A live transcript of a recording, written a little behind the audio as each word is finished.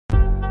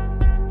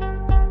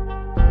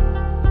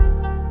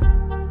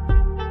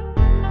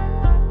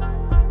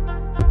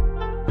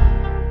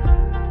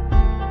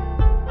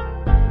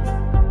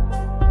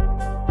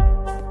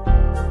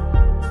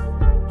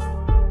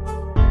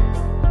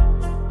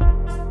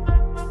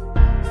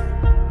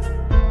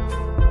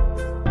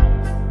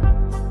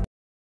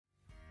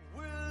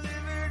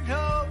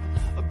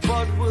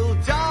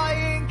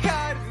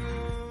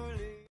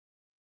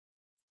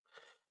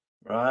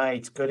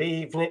Right. Good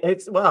evening.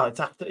 Is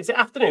it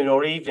afternoon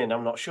or evening?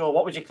 I'm not sure.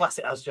 What would you class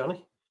it as,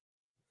 Johnny?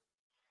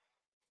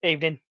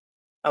 Evening.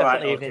 All right.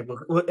 Definitely Okay. evening.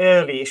 Well,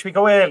 early. Should we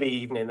go early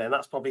evening then?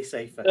 That's probably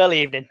safer.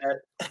 Early evening.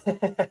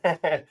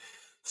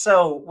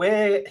 So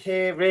we're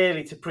here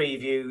really to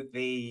preview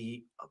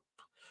the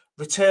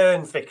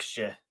return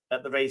fixture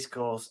at the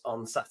racecourse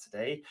on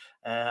Saturday,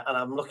 and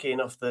I'm lucky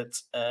enough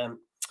that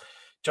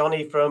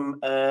Johnny from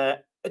do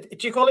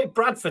you call it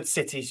Bradford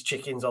City's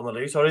Chickens on the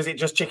Loose, or is it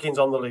just Chickens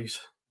on the Loose?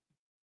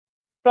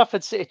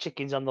 Bradford City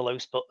Chickens on the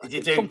loose, but You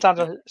do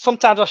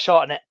sometimes I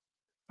shorten it.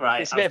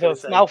 right. It's a I was bit going of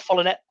to a say. mouthful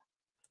in it.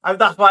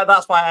 That's why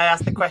I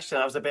asked the question.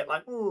 I was a bit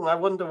like, I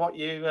wonder what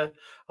you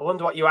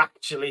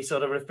actually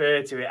sort of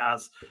refer to it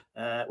as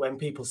when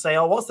people say,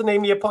 "Oh, what's the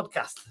name of your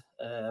podcast?"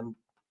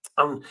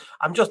 I'm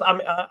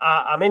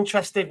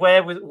interested.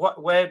 Where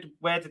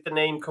did the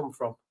name come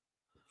from?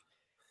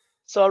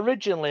 So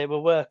originally we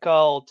were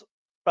called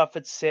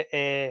Bradford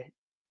City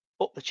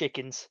Up the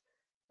Chickens,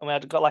 and we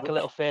had got like a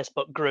little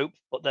Facebook group.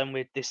 But then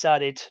we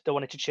decided they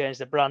wanted to change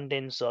the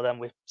branding, so then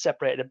we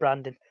separated the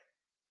branding.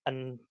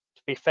 And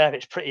to be fair,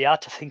 it's pretty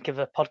hard to think of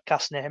a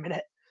podcast name in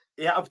it.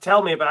 Yeah,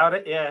 tell me about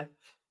it. Yeah.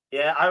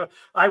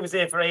 I was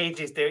here for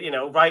ages,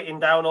 writing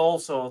down all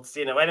sorts,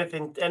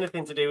 anything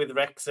to do with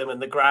Wrexham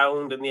and the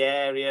ground and the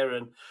area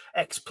and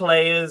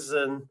ex-players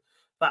and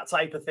that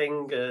type of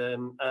thing,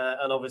 and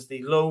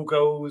obviously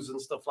logos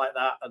and stuff like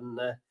that. And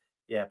but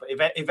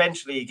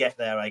eventually you get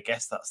there. I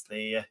guess that's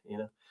the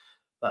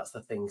that's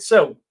the thing.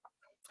 So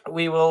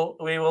we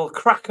will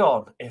crack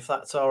on if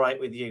that's all right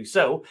with you.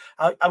 So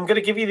I'm going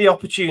to give you the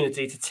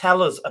opportunity to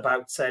tell us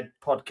about said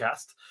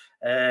podcast.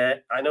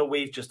 I know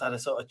we've just had a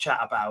sort of chat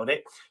about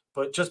it,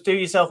 but just do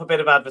yourself a bit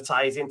of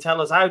advertising.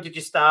 Tell us, how did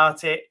you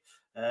start it?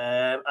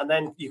 And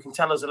then you can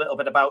tell us a little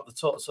bit about the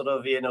sort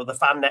of, the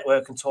fan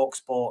network and talk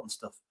sport and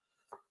stuff.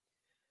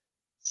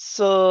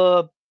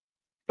 So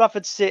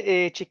Bradford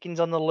City Chickens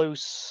on the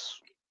Loose,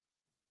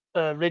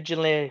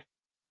 originally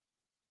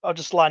I was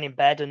just lying in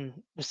bed and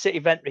the City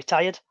Vent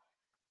retired.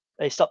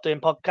 They stopped doing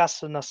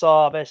podcasts and I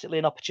saw basically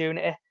an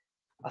opportunity.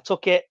 I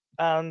took it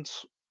and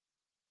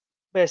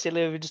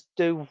basically we just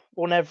do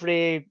one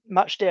every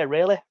match day,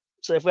 really.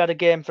 So if we had a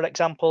game, for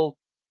example,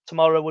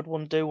 tomorrow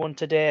we'd do one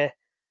today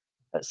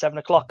at 7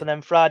 o'clock, and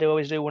then Friday we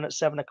always do one at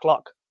 7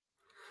 o'clock.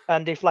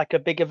 And if like a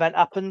big event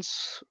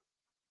happens,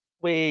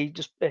 we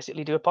just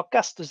basically do a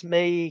podcast. There's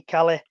me,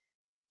 Callie,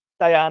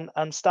 Diane,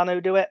 and Stan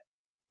who do it.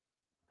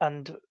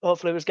 And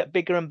hopefully we'll get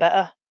bigger and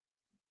better.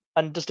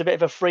 And just a bit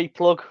of a free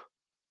plug,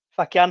 if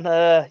I can,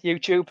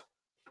 YouTube.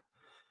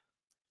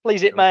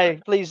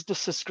 Please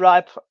just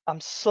subscribe.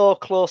 I'm so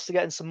close to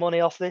getting some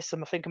money off this.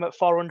 I think I'm at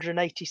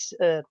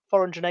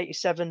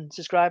 487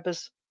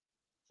 subscribers.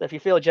 So if you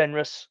feel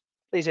generous,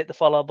 please hit the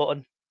follow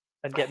button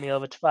and get me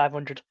over to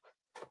 500.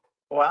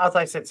 Well, as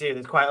I said to you, we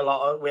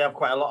have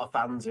quite a lot of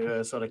fans who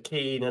are sort of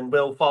keen and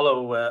will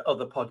follow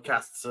other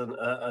podcasts and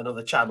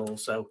other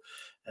channels. So,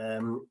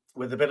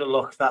 with a bit of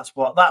luck, that's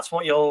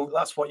what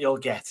you'll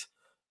get.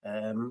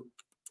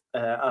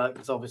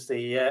 Because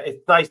obviously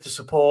it's nice to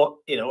support,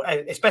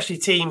 especially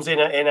teams in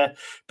a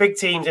big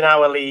teams in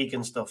our league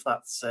and stuff.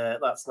 That's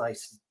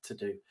nice to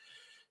do.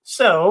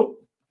 So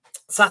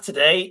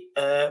Saturday,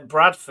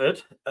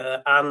 Bradford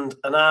and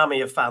an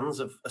army of fans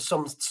of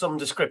some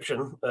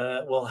description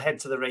will head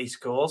to the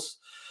racecourse.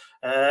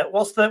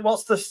 What's the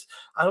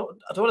I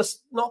don't want to,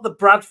 not the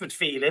Bradford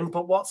feeling,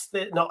 but what's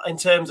the, not in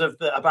terms of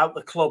about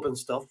the club and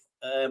stuff.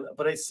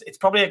 But it's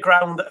probably a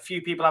ground that a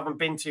few people haven't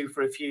been to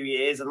for a few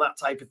years and that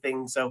type of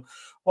thing. So,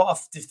 what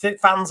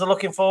if fans are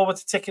looking forward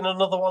to ticking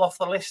another one off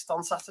the list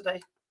on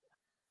Saturday?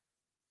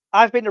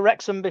 I've been to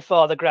Wrexham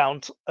before, the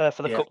ground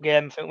for the cup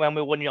game. I think when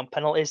we won you on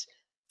penalties.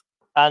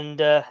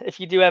 And if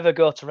you do ever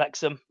go to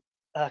Wrexham,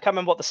 I can't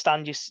remember what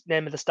the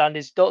name of the stand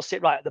is. Don't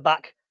sit right at the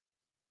back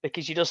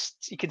because you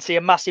can see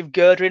a massive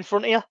girder in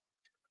front of you,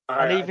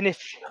 and even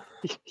if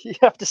you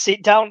have to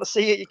sit down to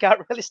see it, you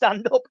can't really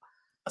stand up.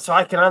 So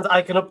I can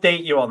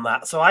update you on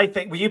that. So I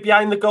think, were you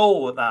behind the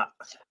goal with that?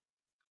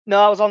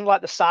 No, I was on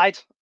like the side.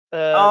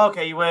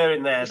 Okay, you were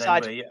in there then,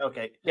 side. were you?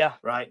 Okay, yeah,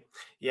 right,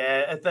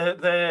 yeah.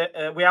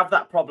 We have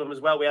that problem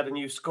as well. We had a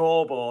new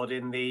scoreboard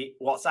in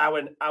what's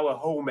our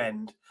home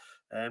end,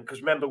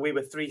 because remember we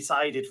were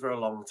three-sided for a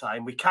long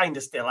time. We kind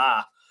of still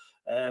are,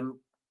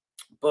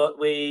 but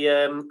we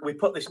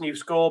put this new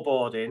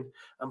scoreboard in,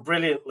 and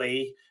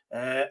brilliantly.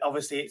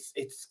 Obviously,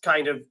 it's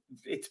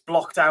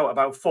blocked out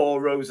about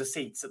 4 rows of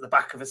seats at the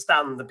back of a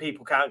stand, and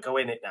people can't go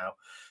in it now.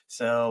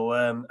 So,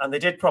 and they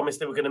did promise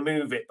they were going to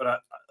move it,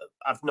 but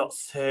I've not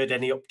heard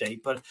any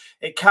update. But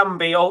it can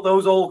be all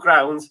those old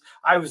grounds.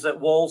 I was at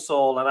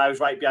Walsall, and I was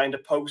right behind a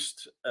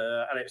post,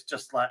 and it's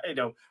just like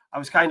I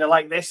was kind of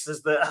like this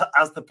as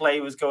the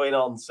play was going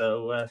on.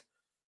 So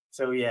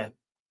yeah.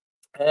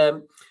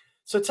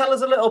 So tell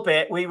us a little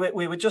bit. We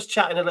were just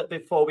chatting a little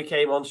bit before we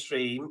came on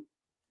stream.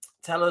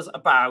 Tell us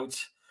about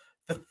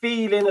the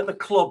feeling at the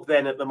club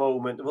then at the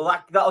moment.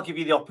 Well, that'll give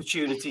you the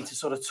opportunity to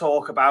sort of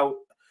talk about,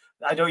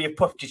 I know you've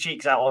puffed your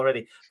cheeks out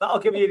already. That'll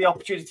give you the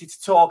opportunity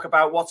to talk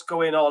about what's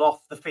going on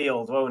off the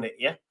field, won't it?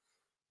 Yeah?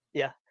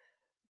 Yeah.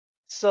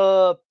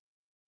 So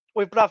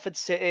with Bradford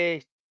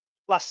City,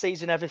 last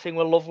season everything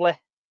were lovely.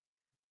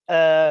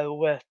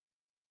 We're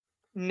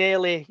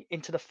nearly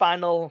into the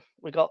final.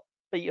 We got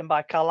beaten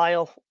by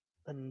Carlisle,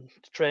 and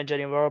the train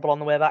journey were horrible on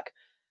the way back.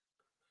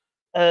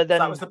 So that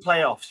Then was the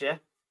playoffs, yeah?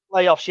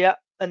 playoffs, yeah,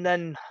 and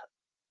then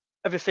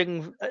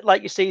everything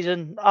like your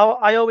season.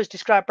 I always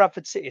describe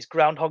Bradford City as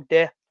Groundhog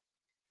Day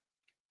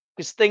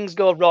because things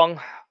go wrong,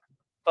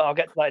 but I'll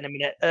get to that in a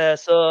minute.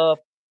 So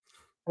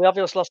we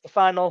obviously lost the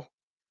final.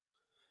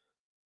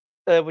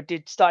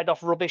 We started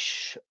off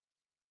rubbish.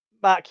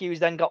 Mark Hughes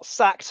then got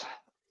sacked.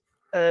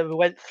 We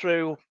went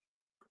through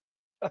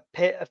a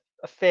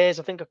phase,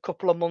 I think, a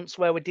couple of months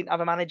where we didn't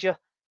have a manager,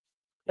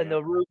 and Yeah.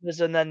 the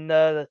rumours, and then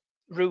the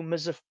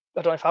rumours of,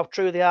 I don't know how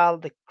true they are,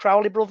 the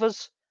Crowley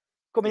brothers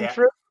coming Yeah.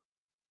 through,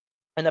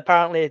 and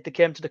apparently they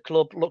came to the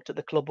club, looked at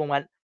the club, and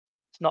went,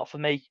 "It's not for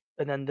me,"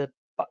 and then they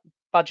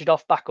badgered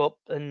off back up,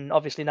 and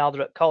obviously now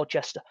they're at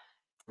Colchester,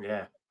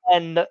 Yeah.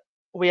 and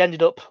we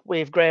ended up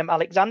with Graham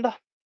Alexander,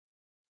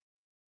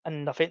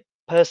 and I think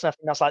personally, I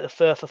think that's like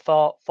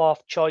the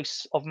fourth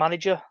choice of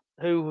manager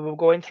who we were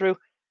going through.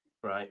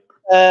 Right.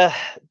 Uh,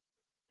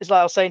 it's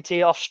like I was saying to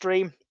you off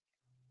stream.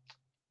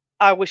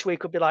 I wish we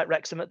could be like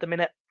Wrexham at the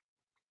minute.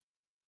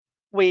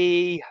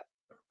 We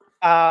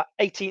are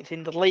 18th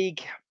in the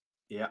league.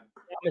 Yeah.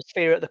 The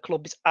atmosphere at the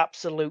club is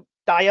absolute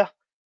dire.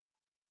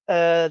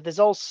 There's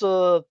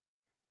also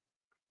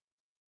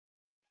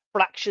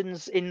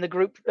fractions in the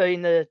group,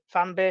 in the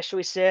fan base, shall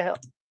we say?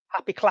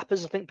 Happy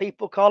clappers, I think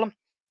people call them,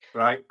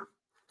 Right.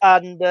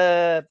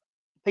 and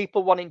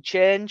people wanting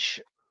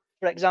change.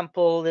 For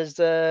example, there's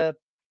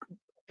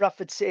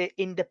Bradford City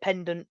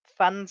independent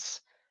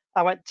fans.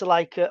 I went to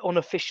like an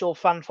unofficial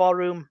fan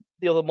forum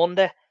the other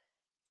Monday,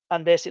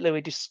 and basically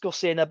we're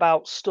discussing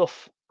about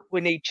stuff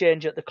we need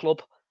change at the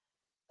club.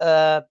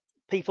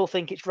 People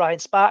think it's Ryan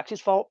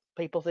Sparks' fault.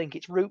 People think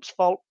it's Roop's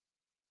fault,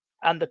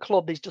 and the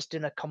club is just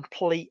in a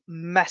complete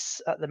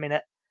mess at the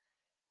minute.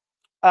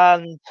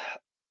 And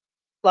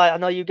like I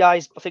know you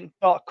guys, I think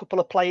brought a couple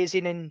of players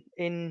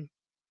in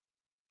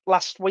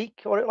last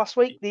week or last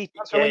week. The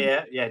transfer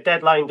Yeah, window. yeah.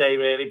 Deadline day,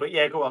 really. But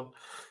yeah, go on.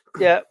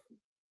 Yeah,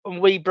 and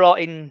we brought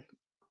in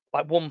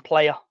like one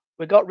player.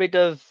 We got rid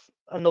of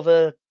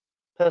another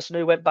person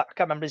who went back. I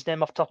can't remember his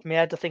name off the top of my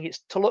head. I think it's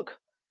Tulloch.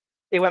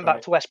 He went back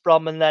Right. to West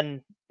Brom, and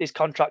then his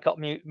contract got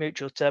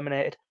mutual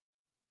terminated.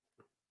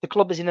 The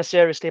club is in a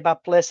seriously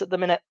bad place at the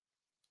minute,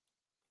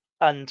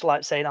 and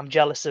like saying, I'm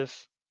jealous of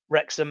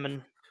Wrexham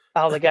and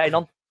how they're getting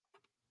on.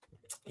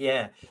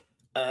 Yeah.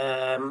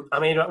 I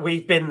mean,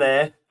 we've been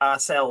there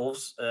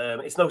ourselves.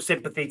 It's no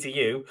sympathy to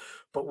you,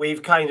 but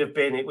we've kind of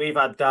been. We've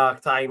had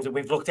dark times, and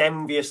we've looked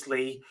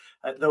enviously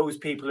at those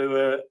people who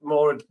are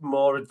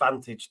more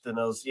advantaged than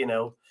us. You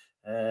know,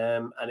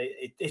 and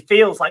it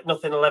feels like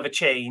nothing will ever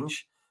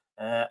change.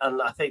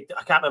 And I think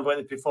I can't remember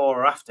whether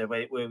before or after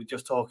we were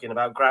just talking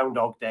about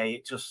Groundhog Day.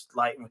 It just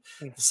like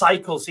the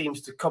cycle seems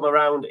to come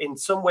around in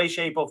some way,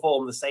 shape, or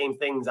form. The same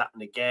things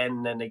happen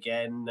again and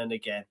again and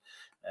again.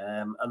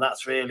 And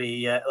that's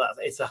really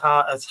it's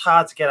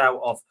hard to get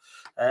out of.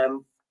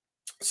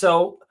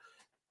 So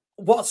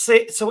what's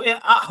it? So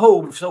at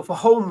home, so for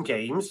home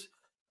games,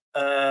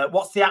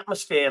 what's the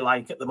atmosphere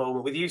like at the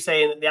moment? With you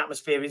saying that the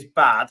atmosphere is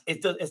bad,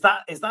 is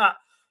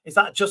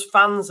that just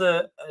fans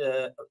are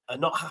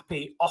not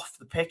happy off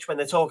the pitch when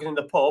they're talking in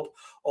the pub,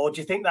 or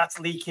do you think that's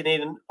leaking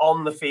in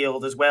on the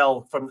field as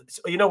well? From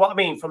you know what I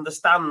mean, from the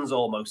stands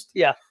almost.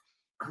 Yeah.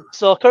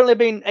 So currently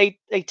being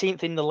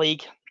 18th in the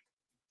league,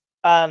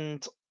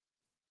 and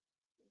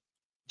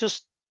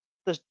just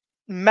the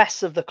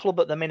mess of the club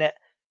at the minute.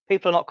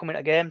 People are not coming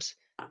to games.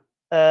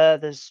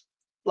 There's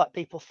like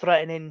people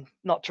threatening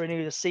not to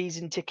renew the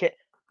season ticket.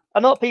 I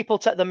know people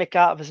take the mick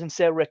out of us and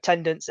say we're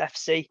attendance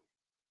FC.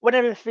 When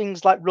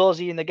everything's like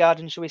rosy in the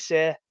garden, shall we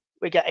say,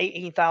 we get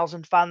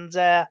 18,000 fans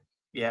there.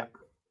 Yeah.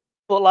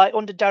 But like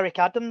under Derek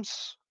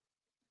Adams,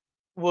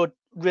 would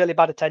really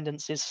bad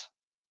attendances,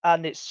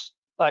 and it's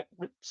like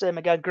same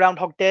again.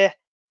 Groundhog Day.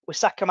 We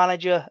sack a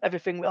manager.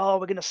 Everything. Oh,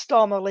 we're going to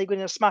storm the league. We're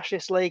going to smash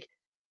this league,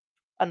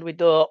 and we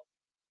don't.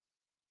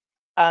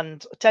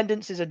 And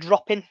attendances are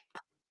dropping.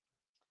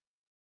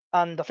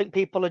 And I think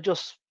people are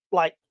just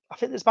like, I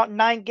think there's about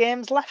 9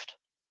 games left.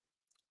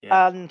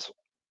 Yeah.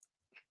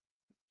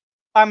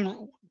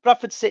 And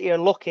Bradford City are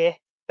lucky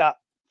that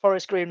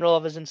Forest Green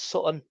Rovers and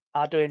Sutton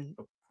are doing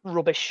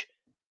rubbish,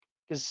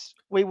 because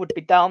we would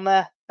be down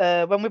there.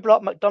 When we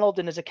brought McDonald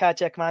in as a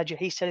caretaker manager,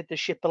 he steadied the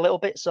ship a little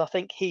bit. So I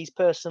think he's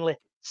personally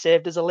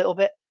saved us a little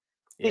bit.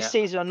 This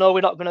season, I know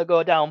we're not going to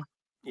go down.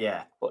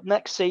 Yeah. But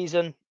next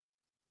season,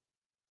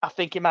 I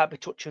think it might be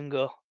touch and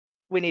go.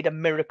 We need a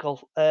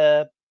miracle.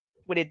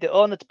 We need the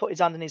owner to put his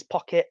hand in his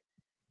pocket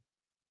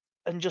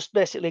and just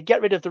basically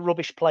get rid of the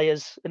rubbish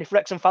players. And if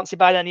Wrexham fancy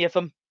buying any of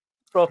them,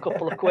 throw a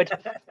couple of quid.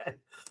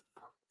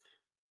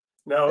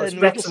 No, it's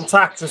Wrexham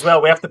tax as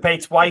well. We have to pay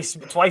twice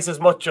as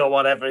much or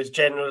whatever is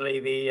generally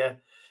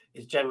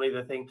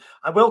the thing.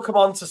 I will come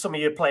on to some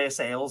of your player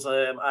sales.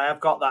 I have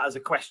got that as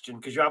a question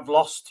because you have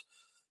lost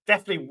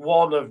definitely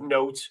one of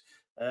note.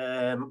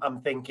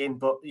 I'm thinking,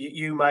 but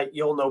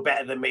you'll know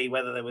better than me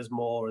whether there was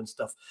more and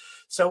stuff.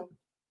 So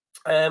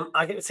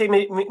I can see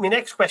my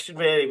next question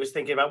really was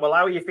thinking about, well,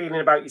 how are you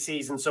feeling about your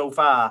season so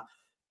far?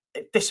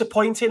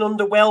 Disappointing,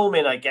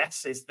 underwhelming, I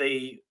guess,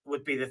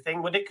 would be the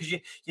thing, wouldn't it? Because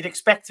you'd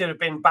expect to have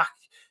been back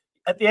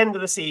at the end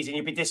of the season.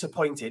 You'd be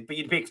disappointed, but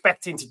you'd be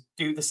expecting to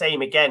do the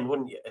same again,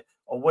 wouldn't you?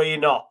 Or were you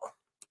not?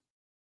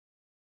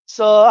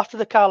 So after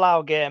the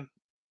Carlisle game,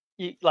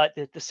 you like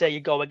to say you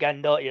go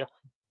again, don't you?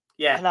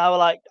 Yeah. And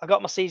I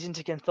got my season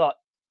ticket and thought,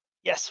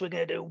 yes, we're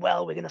going to do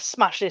well. We're going to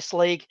smash this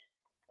league.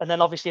 And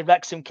then obviously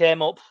Wrexham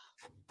came up,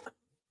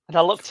 and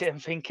I looked at him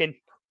thinking,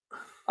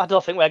 I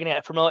don't think we're going to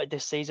get promoted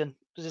this season.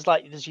 Because it's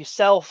like there's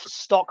yourself,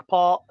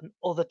 Stockport, and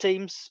other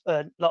teams,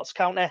 Notts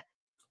County,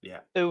 yeah,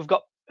 who've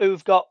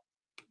got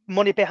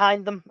money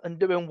behind them and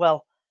doing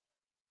well.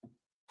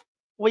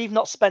 We've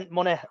not spent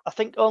money. I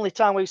think only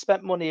time we've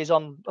spent money is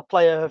on a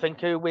player, I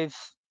think, who we've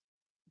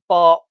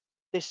bought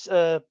this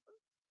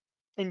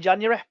in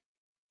January.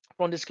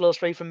 Undisclosed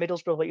free from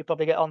Middlesbrough, but you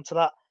probably get onto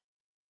that.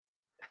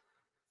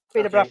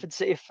 Being a Bradford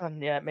City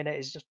fan, yeah, I mean, it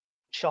is just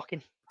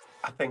shocking.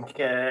 I think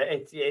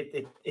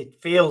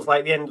it feels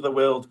like the end of the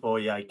world for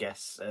you, I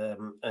guess,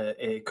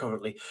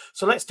 currently.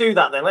 So let's do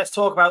that then. Let's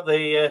talk about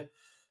the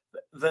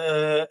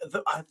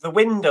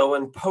window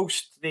and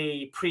post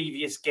the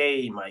previous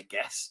game, I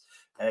guess,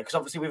 because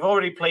obviously we've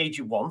already played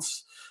you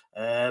once.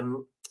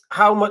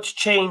 How much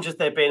change has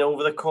there been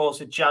over the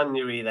course of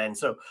January then?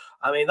 So,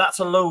 I mean, that's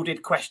a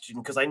loaded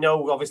question because I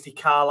know obviously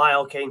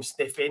Carlisle came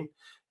sniffing.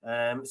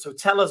 So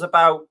tell us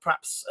about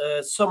perhaps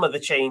some of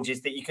the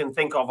changes that you can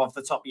think of off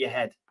the top of your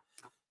head.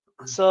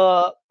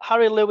 So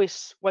Harry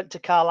Lewis went to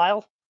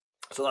Carlisle.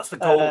 So that's the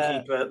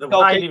goalkeeper, the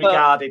highly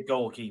regarded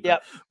goalkeeper.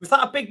 Yep. Was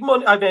that a big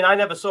money? I mean, I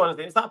never saw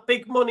anything. Is that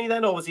big money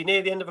then, or was he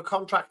near the end of a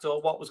contract, or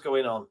what was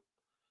going on?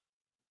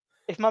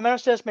 If my memory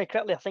serves me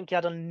correctly, I think he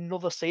had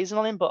another season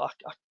on him, but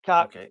I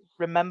can't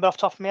remember off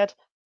the top of my head.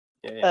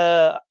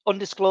 Yeah.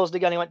 Undisclosed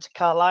again, he went to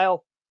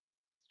Carlisle.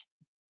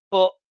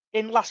 But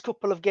in the last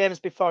couple of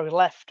games before he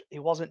left, he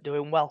wasn't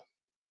doing well.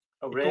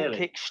 Oh, really?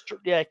 He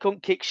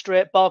couldn't kick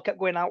straight. Ball kept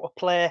going out of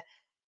play,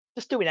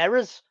 just doing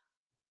errors.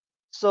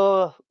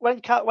 So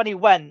when he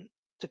went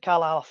to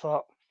Carlisle, I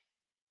thought,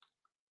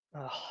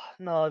 oh,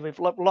 no, we've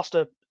lost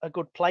a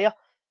good player.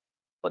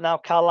 But now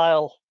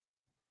Carlisle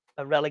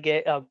are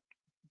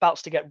about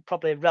to get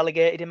probably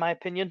relegated, in my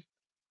opinion,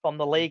 from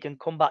the league and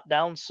come back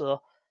down. So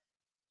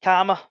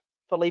karma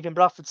for leaving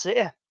Bradford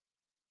City.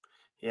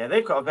 Yeah,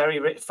 they've got a very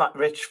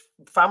rich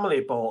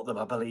family bought them,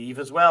 I believe,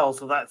 as well.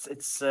 So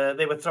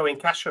they were throwing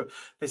cash.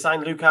 They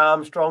signed Luke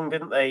Armstrong,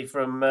 didn't they,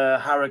 from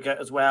Harrogate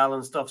as well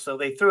and stuff. So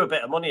they threw a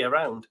bit of money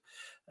around.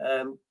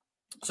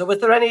 So was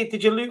there any?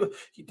 Did you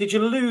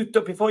lose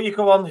before you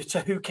go on to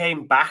who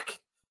came back?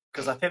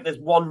 Because I think there's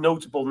one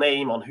notable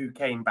name on who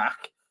came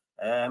back.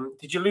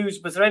 Did you lose?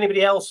 Was there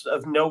anybody else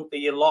of note that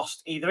you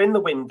lost either in the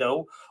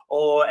window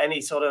or any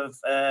sort of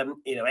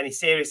any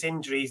serious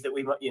injuries that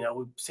we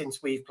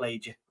since we've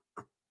played you?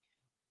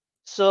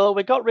 So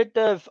we got rid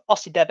of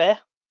Ossie Debe.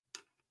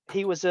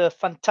 He was a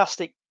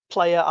fantastic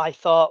player, I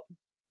thought,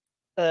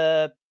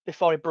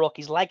 before he broke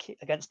his leg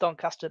against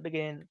Doncaster at the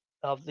beginning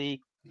of I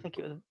think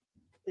it was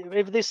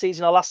either this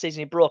season or last season.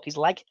 He broke his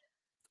leg.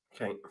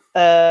 Okay.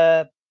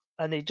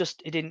 And he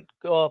didn't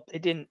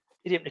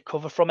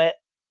recover from it.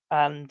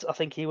 And I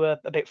think he were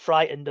a bit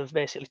frightened of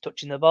basically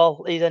touching the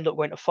ball. He ended up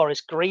going to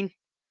Forest Green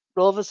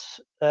Rovers.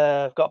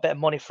 Got a bit of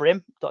money for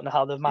him. Don't know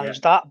how they've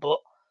managed that,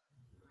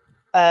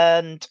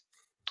 and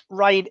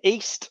Ryan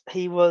East,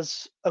 he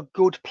was a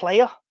good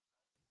player,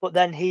 but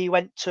then he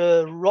went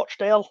to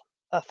Rochdale.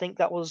 I think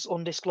that was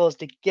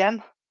undisclosed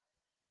again.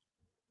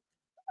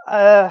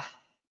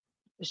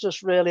 It's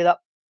just really that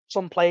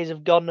some players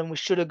have gone, and we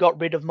should have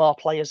got rid of more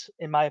players,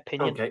 in my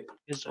opinion.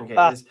 Okay.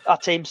 Our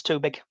team's too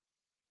big.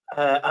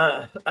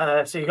 So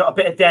you've got a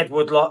bit of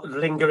deadwood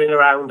lingering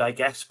around, I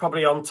guess,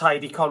 probably on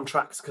tidy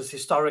contracts, because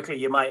historically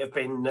you might have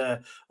been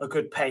a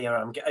good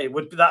payer.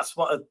 That's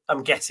what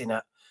I'm guessing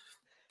at.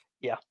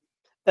 Yeah.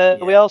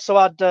 We also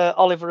had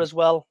Oliver as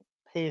well.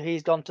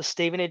 He's gone to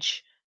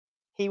Stevenage.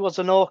 He was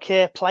an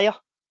okay player,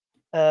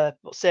 but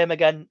same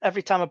again.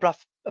 Every time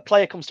a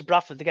player comes to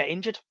Bradford, they get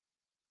injured.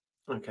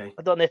 Okay.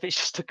 I don't know if it's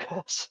just a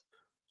curse.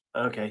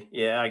 Okay.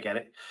 Yeah, I get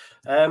it.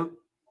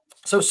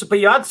 But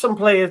you had some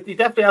players. You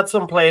definitely had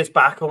some players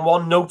back, and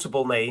one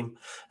notable name.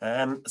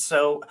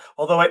 So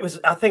although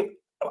I think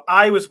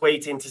I was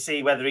waiting to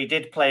see whether he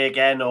did play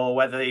again or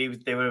whether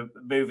they were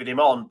moving him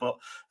on. But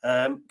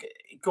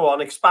go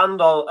on,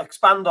 expand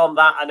on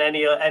that and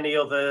any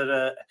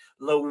other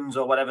loans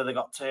or whatever they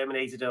got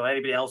terminated or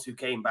anybody else who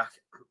came back.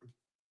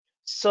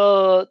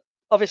 So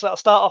obviously, I'll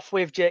start off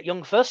with Jake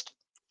Young first.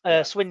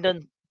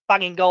 Swindon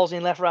banging goals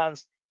in left, right,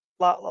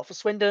 and for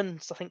Swindon.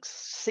 I think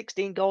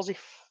 16 goals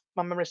if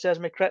my memory serves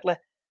me correctly.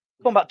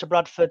 Come back to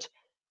Bradford,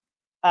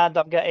 and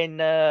I'm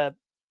getting. I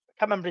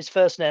can't remember his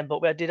first name,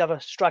 but we did have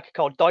a striker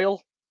called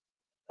Doyle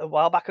a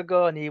while back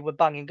ago, and he was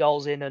banging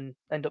goals in and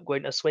ended up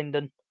going to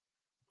Swindon.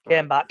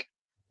 Came back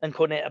and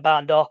couldn't hit a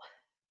barn door.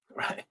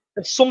 Right.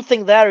 There's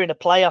something there in a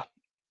player.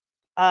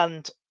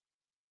 And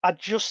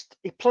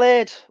he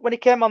played when he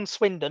came on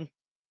Swindon.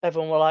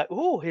 Everyone were like,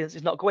 "Oh,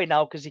 he's not going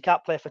now because he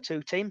can't play for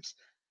two teams."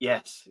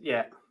 Yes,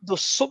 yeah,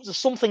 There's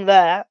something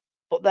there,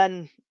 but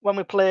then when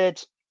we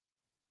played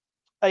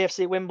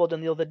AFC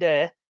Wimbledon the other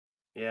day,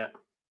 yeah,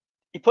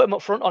 he put him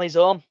up front on his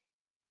own,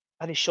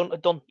 and he shouldn't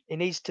have done. He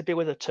needs to be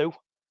with a two.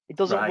 It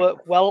doesn't right,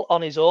 work well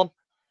on his own.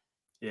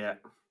 yeah.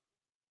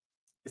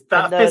 Is And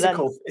that a then,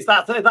 physical? Is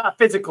that a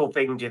physical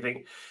thing? Do you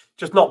think?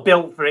 Just not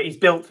built for it. He's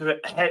built to,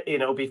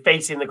 be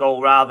facing the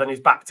goal rather than his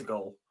back to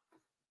goal.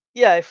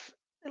 yeah,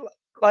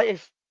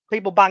 if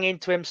people bang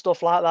into him,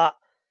 stuff like that,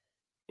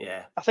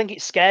 Yeah. I think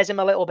it scares him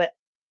a little bit.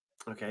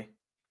 Okay.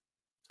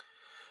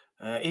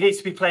 He needs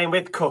to be playing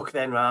with Cook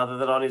then rather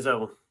than on his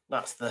own.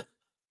 That's the.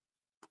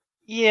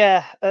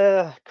 Yeah,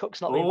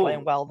 Cook's not been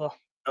playing Oh, well though.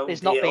 oh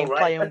He's not dear. All been right.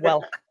 playing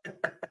well.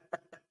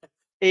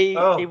 He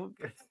Oh,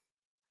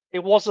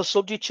 was a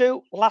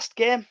substitute last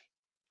game.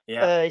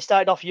 yeah. He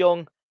started off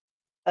young,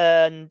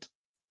 and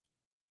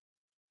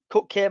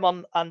Cook came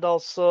on, and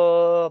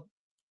also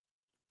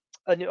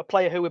a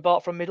player who we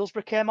bought from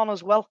Middlesbrough came on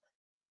as well.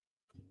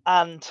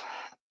 And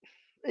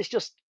it's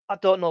just, I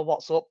don't know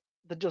what's up.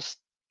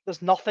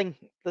 There's nothing.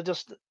 There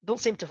just don't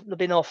seem to there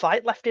be no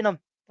fight left in them.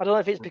 I don't know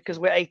if it's because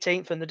we're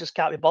 18th and they just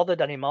can't be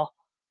bothered anymore.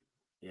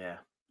 Yeah.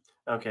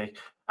 Okay.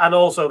 And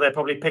also, they're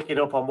probably picking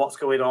up on what's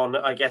going on,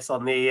 I guess,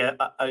 on the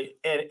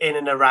in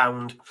and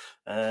around,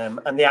 and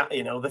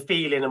the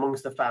feeling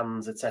amongst the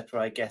fans,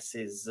 etc. I guess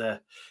is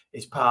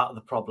part of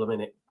the problem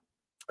in it.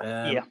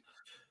 Yeah.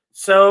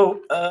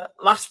 So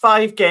last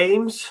 5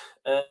 games.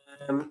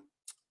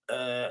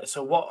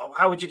 So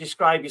how would you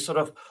describe your sort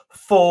of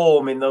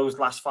form in those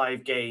last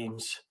 5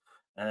 games?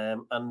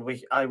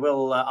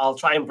 I'll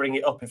try and bring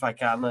it up if I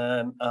can.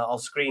 I'll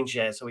screen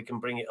share so we can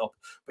bring it up.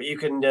 But you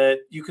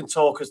can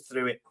talk us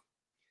through it.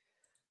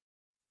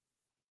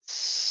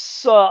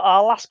 So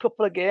our last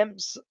couple of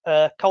games,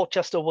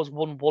 Colchester was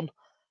 1-1.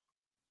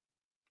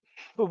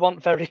 We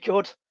weren't very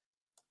good.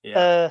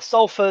 Yeah.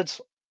 Salford,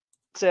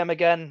 same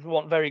again, we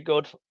weren't very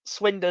good.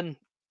 Swindon,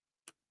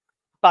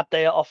 bad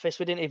day at office.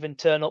 We didn't even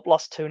turn up,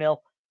 lost 2-0.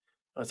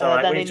 It's all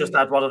right. We just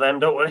had one of them,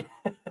 don't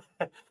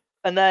we?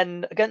 And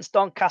then against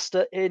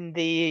Doncaster in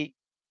the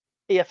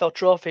EFL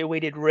Trophy, we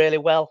did really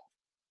well.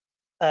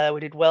 We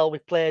did well. We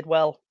played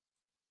well,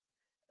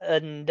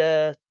 and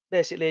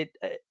basically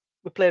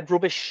we played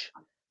rubbish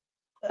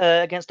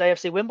against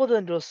AFC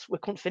Wimbledon. We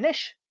couldn't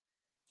finish,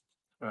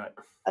 Right.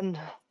 and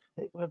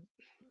it was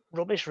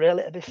rubbish,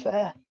 really. To be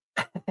fair,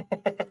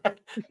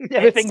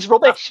 everything's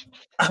rubbish.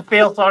 I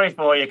feel sorry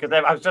for you because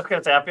I was just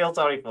going to say I feel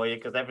sorry for you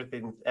because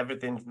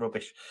everything's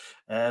rubbish.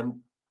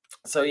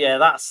 So yeah,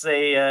 that's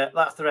the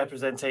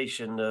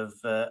representation of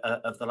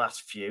the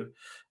last few.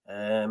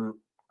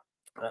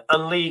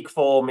 And league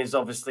form is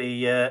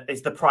obviously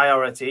is the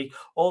priority.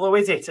 Although,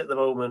 is it at the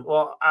moment?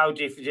 How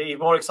do you? Are you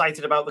more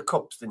excited about the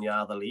cups than you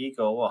are the league,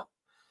 or what?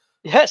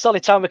 Yeah, it's the only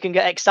time we can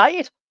get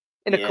excited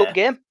in a cup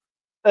game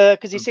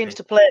because he seems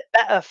to play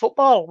better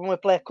football when we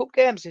play cup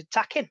games. He's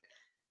attacking.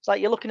 It's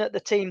like you're looking at the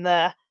team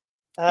there.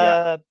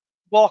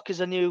 Walker's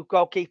a new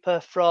goalkeeper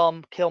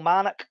from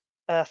Kilmarnock.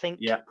 I think.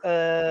 Yeah.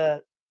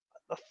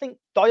 I think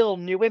Doyle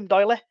knew him.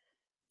 Doyle.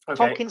 Okay.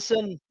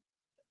 Tomkinson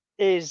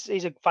he's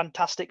a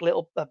fantastic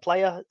little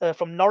player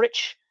from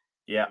Norwich.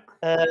 Yeah.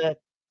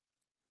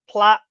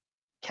 Platt,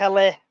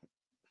 Kelly,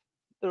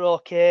 they're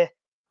okay.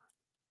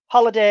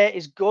 Holiday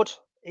is good.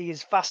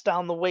 He's fast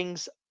down the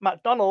wings.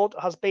 McDonald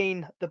has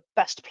been the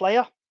best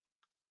player.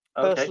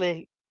 Okay.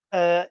 Personally,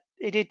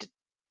 he did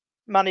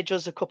manage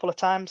us a couple of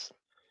times.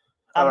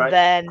 And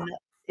then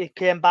he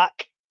came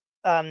back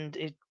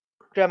and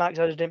Graham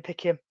Alexander didn't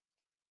pick him.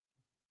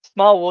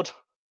 Smallwood,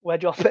 where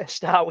do you want to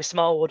start with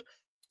Smallwood?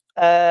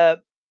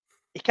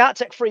 He can't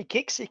take free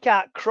kicks. He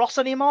can't cross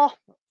anymore.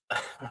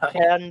 Right.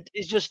 And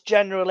he's just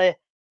generally...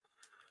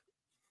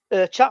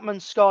 Chapman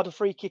scored a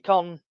free kick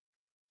on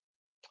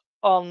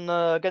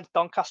against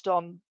Doncaster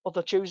on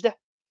other Tuesday.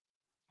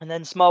 And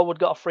then Smallwood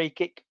got a free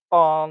kick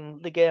on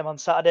the game on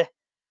Saturday.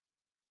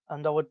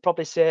 And I would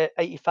probably say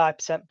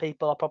 85%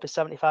 people or probably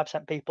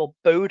 75% people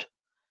booed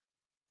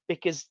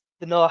because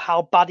they know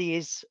how bad he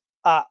is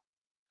at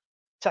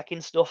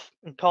taking stuff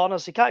in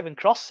corners. He can't even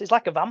cross. He's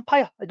like a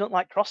vampire. I don't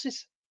like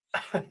crosses.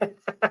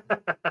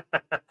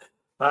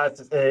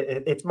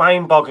 It's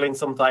mind-boggling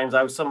sometimes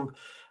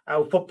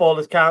how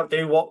footballers can't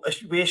do what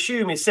we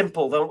assume is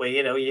simple, don't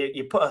we?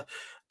 You put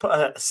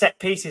a set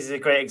pieces is a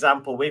great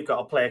example. We've got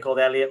a player called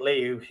Elliot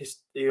Lee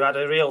who had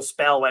a real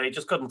spell where he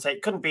just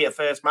couldn't be a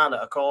first man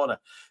at a corner.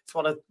 It's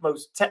one of the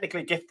most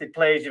technically gifted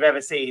players you've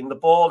ever seen. The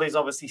ball is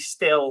obviously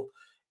still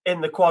in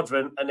the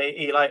quadrant, and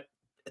he like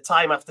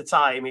time after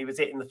time he was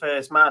hitting the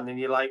first man, and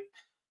you're like,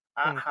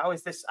 how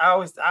is this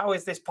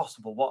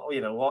possible?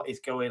 What is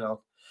going on?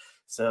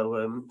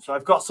 So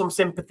I've got some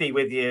sympathy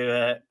with you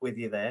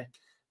there.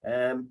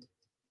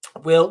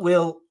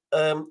 We'll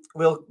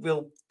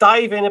we'll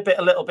dive in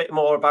a little bit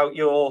more about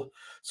your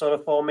sort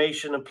of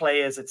formation and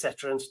players,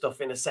 etc., and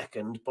stuff in a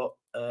second. But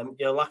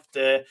you'll have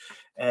to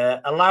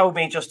allow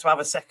me just to have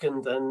a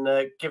second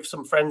and give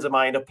some friends of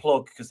mine a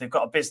plug, because they've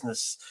got a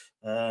business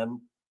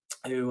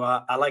who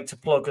I like to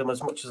plug them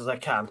as much as I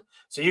can.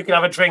 So you can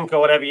have a drink or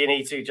whatever you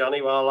need to,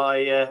 Johnny, while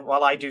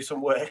I do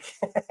some work.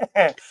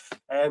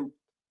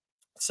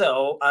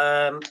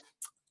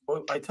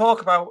 I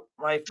talk about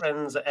my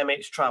friends at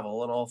MH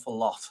Travel an awful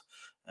lot.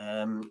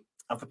 And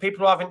for people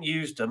who haven't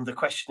used them, the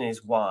question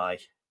is why?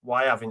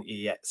 Why haven't you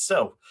yet?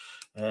 So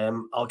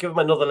I'll give them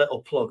another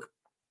little plug.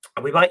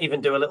 We might even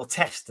do a little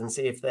test and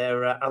see if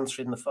they're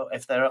answering the phone,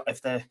 if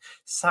they're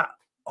sat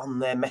on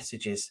their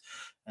messages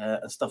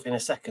and stuff in a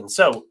second.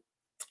 So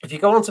if you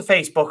go onto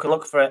Facebook and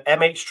look for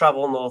MH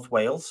Travel North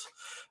Wales,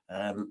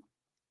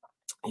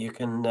 you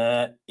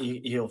can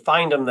you'll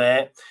find them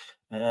there.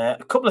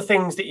 A couple of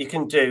things that you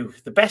can do.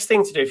 The best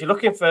thing to do if you're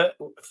looking for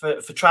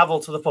travel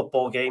to the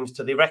football games,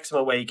 to the Wrexham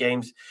away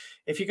games,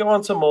 if you go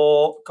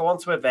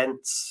onto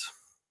events,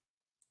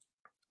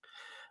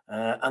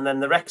 and then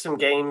the Wrexham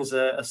games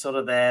are sort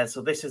of there.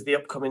 So this is the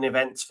upcoming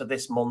events for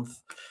this month.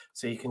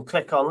 So you can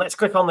click on. Let's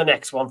click on the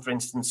next one, for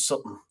instance,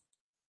 Sutton.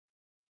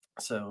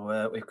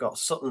 So we've got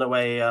Sutton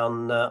away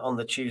on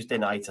the Tuesday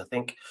night, I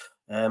think.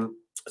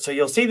 So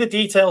you'll see the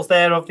details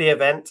there of the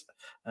event.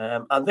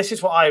 And this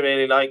is what I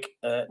really like.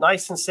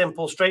 Nice and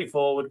simple,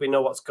 straightforward. We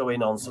know what's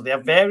going on. So they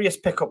have various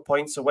pickup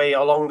points away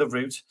along the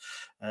route.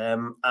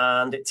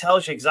 And it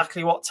tells you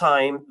exactly what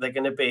time they're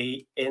going to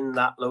be in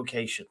that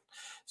location.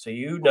 So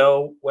you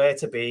know where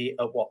to be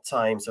at what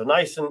time. So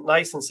nice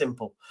and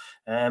simple.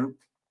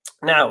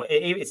 Now,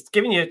 it's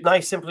giving you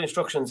nice, simple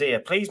instructions here.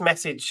 Please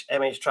message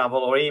MH Travel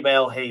or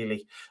email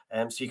Hayley.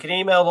 So you can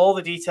email, all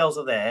the details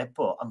are there.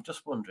 But I'm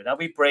just wondering, are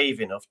we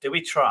brave enough? Do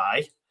we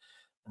try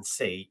and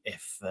see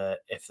if they're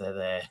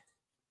there?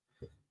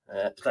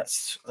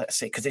 Let's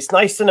see, because it's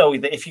nice to know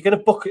that if you're going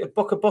to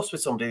book a bus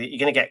with somebody, that you're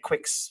going to get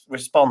quick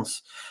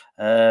response.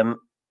 Let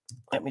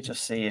me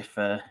just see if...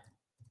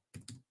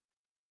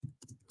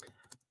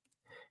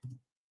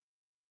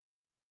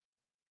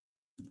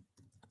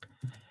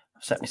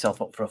 set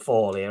myself up for a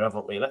fall here,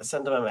 haven't we? Let's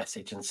send them a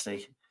message and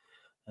see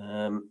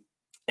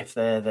if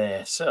they're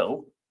there.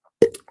 So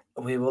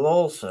we will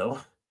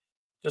also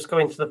just go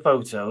into the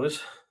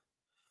photos,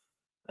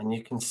 and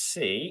you can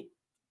see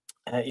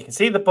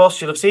the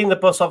bus. You'll have seen the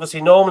bus.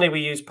 Obviously, normally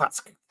we use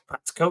Pat's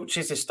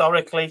coaches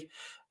historically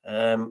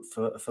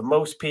for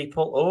most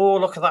people. Oh,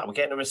 look at that! We're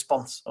getting a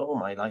response. Oh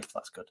my life,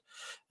 that's good.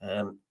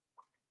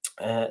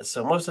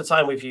 So most of the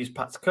time we've used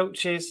Pat's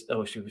coaches.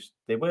 Oh,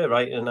 they were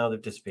right, and now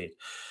they've disappeared.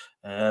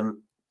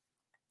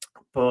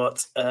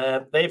 But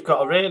they've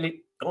got a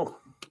really... Oh,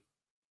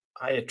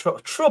 I had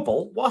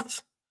trouble.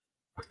 What?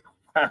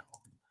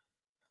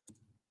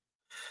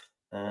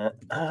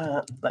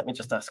 Let me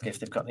just ask if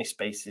they've got any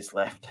spaces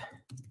left.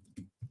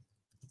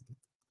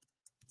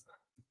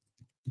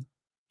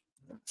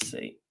 Let's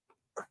see.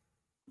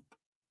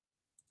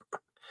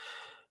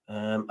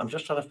 I'm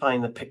just trying to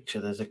find the picture.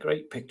 There's a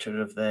great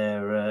picture of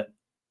their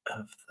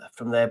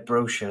from their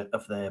brochure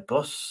of their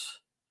bus.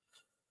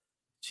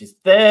 She's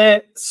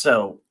there.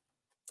 So,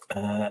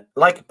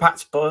 like a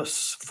Pat's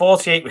bus,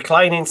 48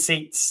 reclining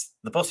seats.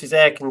 The bus is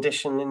air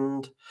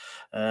conditioned.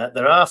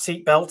 There are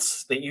seat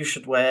belts that you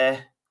should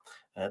wear.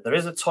 There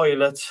is a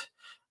toilet.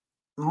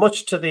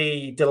 Much to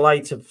the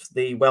delight of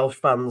the Welsh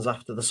fans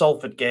after the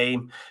Salford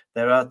game,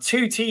 there are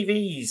 2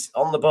 TVs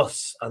on the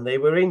bus, and they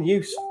were in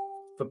use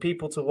for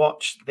people to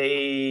watch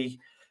the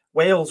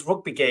Wales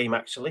rugby game,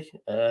 actually,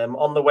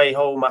 on the way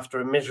home after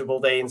a miserable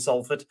day in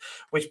Salford,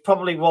 which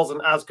probably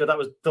wasn't as good. That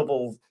was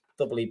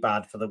doubly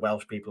bad for the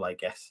Welsh people, I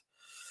guess.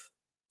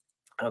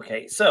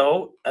 Okay,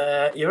 so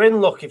you're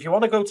in luck. If you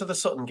want to go to the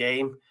Sutton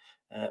game,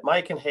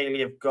 Mike and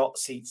Hayley have got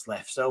seats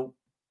left. So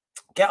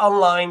get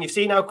online. You've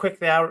seen how quick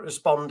they are at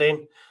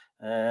responding.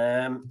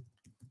 I'll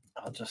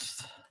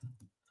just...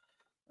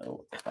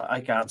 Oh, I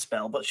can't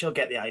spell, but she'll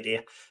get the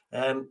idea.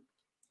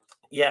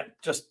 Yeah,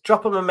 just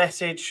drop them a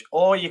message,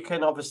 or you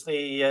can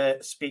obviously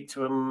speak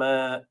to them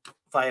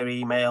via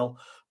email.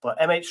 But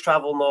MH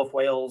Travel North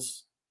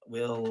Wales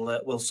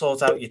will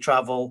sort out your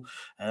travel.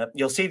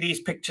 You'll see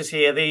these pictures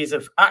here. These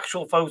are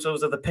actual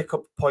photos of the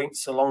pickup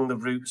points along the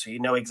route, so you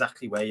know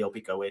exactly where you'll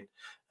be going.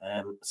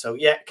 So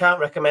yeah, can't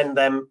recommend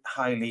them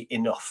highly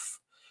enough.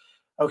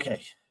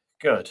 Okay,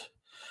 good.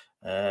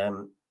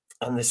 And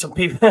there's some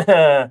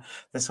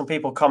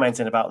people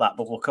commenting about that,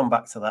 but we'll come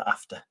back to that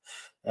after.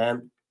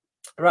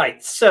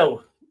 Right,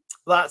 so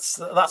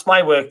that's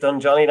my work done,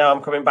 Johnny. Now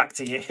I'm coming back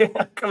to you.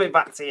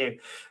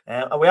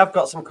 And we have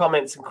got some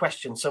comments and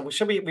questions. So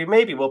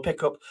we'll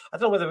pick up. I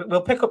don't know whether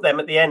we'll pick up them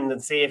at the end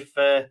and see if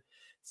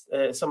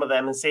some of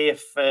them, and see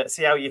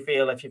how you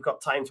feel, if you've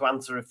got time to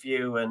answer a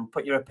few and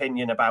put your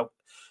opinion about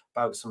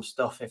some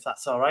stuff, if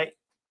that's all right.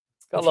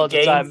 Got loads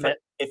of time,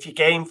 if you're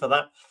game for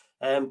that.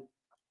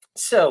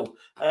 So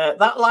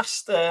that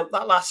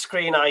last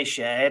screen I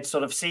shared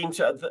sort of seemed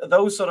to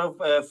those sort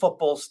of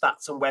football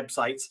stats and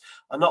websites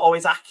are not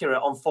always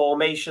accurate on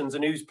formations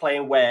and who's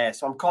playing where.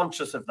 So I'm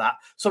conscious of that.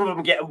 Some of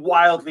them get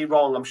wildly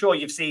wrong. I'm sure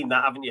you've seen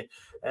that, haven't you?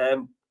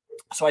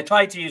 So I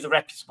tried to use a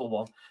reputable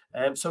one.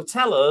 So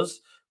tell us,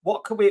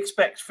 what can we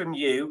expect from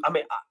you? I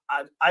mean,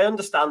 I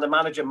understand the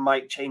manager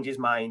might change his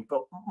mind,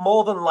 but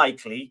more than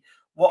likely,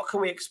 what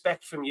can we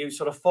expect from you,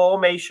 sort of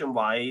formation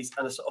wise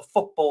and a sort of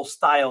football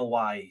style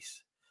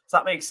wise? Does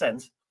that make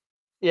sense?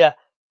 Yeah.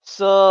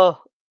 So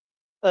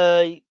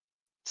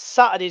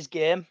Saturday's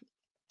game,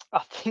 I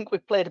think we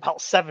played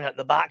about 7 at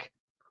the back.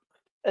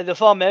 The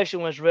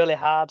formation was really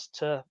hard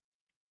to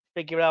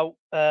figure out.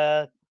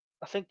 I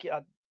think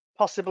I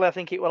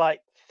think it was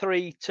like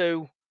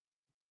 3-2-2-1-1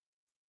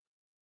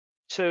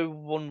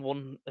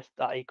 if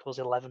that equals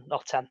 11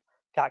 or 10.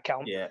 Can't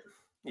count. Yeah,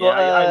 yeah, But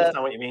I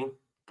understand what you mean.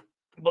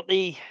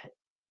 the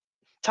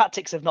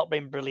tactics have not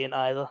been brilliant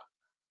either.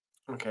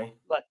 Okay.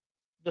 Like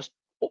just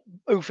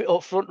oof it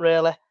up front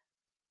really,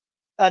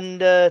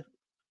 and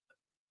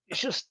it's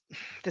just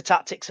the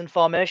tactics and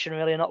formation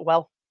really are not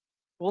well.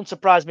 It wouldn't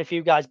surprise me if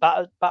you guys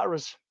batter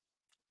us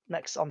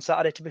next on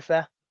Saturday. To be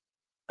fair,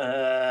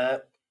 Uh,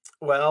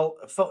 well,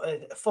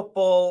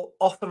 football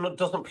often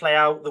doesn't play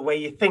out the way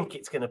you think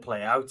it's going to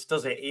play out,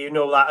 does it? You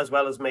know that as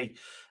well as me.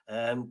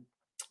 Um,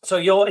 so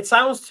it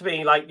sounds to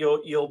me like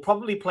you'll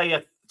probably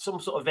play some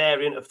sort of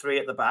variant of three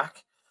at the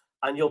back,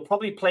 and you'll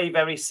probably play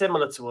very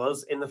similar to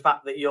us in the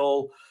fact that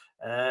you'll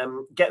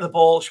get the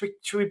ball. Should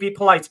we be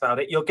polite about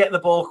it? You'll get the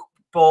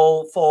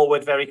ball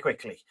forward very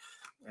quickly.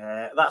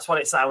 That's what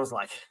it sounds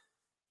like.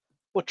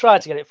 we'll try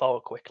to get it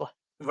forward quickly.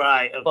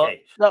 Right. But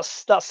Okay.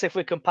 that's if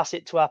we can pass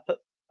it to our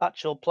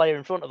actual player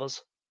in front of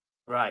us.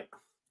 Right.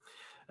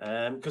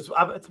 Because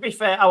to be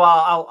fair,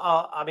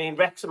 I mean,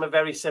 Wrexham are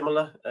very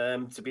similar.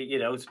 To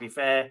be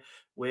fair,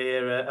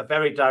 we're a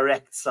very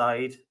direct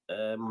side.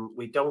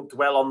 We don't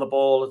dwell on the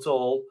ball at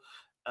all,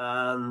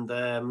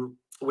 and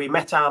we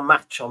met our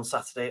match on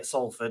Saturday at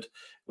Salford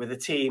with a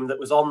team that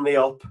was on the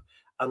up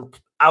and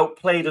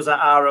outplayed us at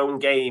our own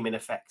game in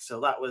effect. So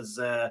that was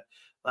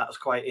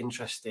quite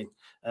interesting.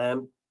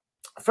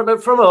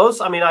 From us,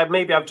 I mean,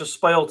 maybe I've just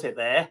spoilt it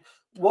there.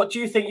 What do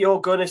you think you're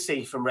going to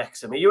see from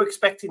Wrexham? Are you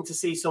expecting to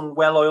see some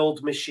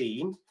well-oiled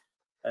machine?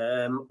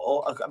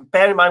 Or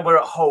bear in mind we're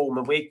at home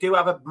and we do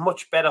have a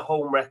much better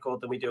home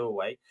record than we do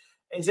away.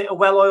 Is it a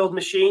well-oiled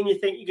machine you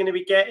think you're going to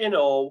be getting,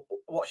 or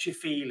what's your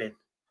feeling?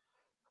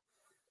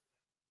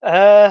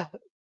 Do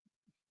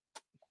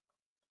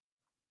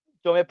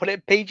you want me to put it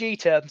in PG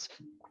terms?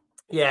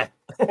 Yeah.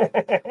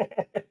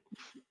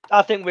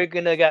 I think we're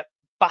going to get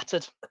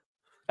battered,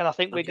 and I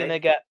think we're going to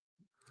get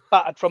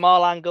battered from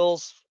all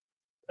angles.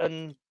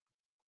 And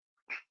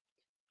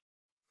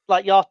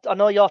like I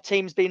know your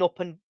team's been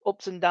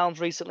ups and downs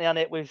recently on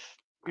it with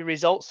your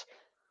results.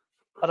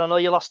 And I know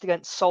you lost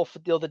against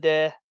Salford the other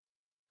day.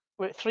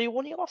 Were it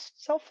 3-1 you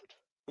lost, Salford?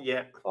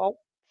 Yeah. Oh,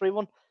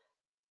 3-1.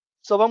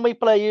 So when we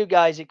play you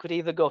guys, it could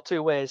either go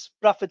two ways.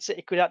 Bradford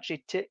City could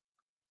actually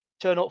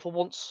turn up for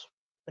once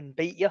and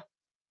beat you.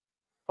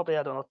 Probably,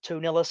 I don't know,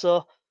 2-0 or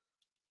so.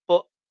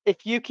 But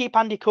if you keep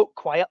Andy Cook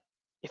quiet,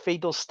 if he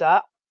does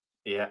start,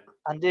 Yeah.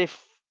 and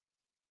if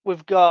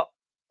we've got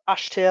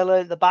Ash Taylor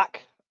at the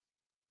back,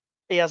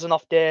 he has an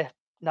off day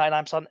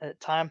 99% at the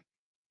time.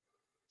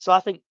 So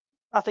I think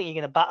you're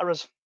going to batter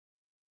us.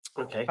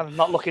 Okay. I'm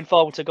not looking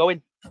forward to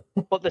going.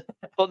 But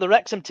the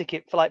Wrexham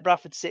ticket for like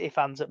Bradford City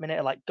fans at minute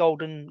are like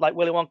golden, like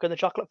Willy Wonka and the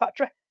Chocolate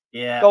Factory.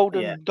 Yeah.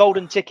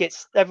 Golden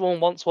tickets. Everyone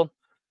wants one.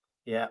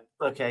 Yeah.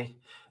 Okay.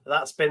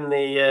 That's been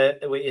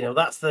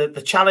that's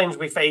the challenge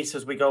we face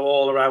as we go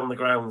all around the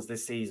grounds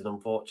this season,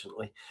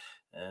 unfortunately.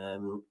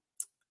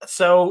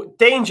 So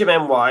danger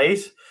men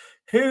wise,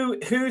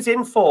 who's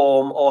in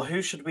form or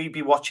who should we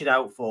be watching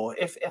out for?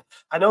 If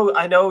I know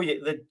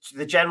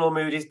the general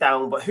mood is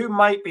down, but who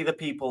might be the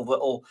people that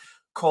will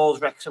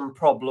cause Wrexham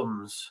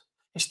problems?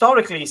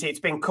 Historically, you see, it's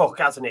been Cook,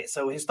 hasn't it?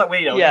 So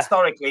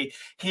historically,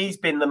 he's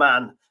been the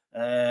man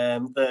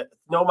that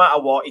no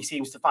matter what, he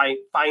seems to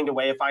find a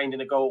way of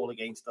finding a goal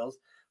against us.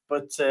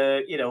 But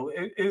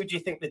who do you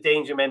think the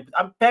danger men?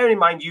 I'm bearing in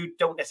mind you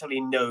don't necessarily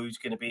know who's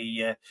going to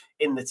be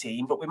in the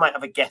team, but we might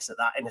have a guess at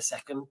that in a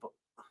second. But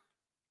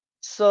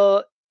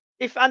So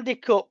if Andy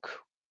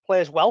Cook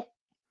plays well,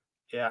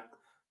 yeah,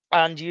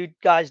 and you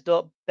guys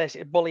don't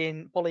basically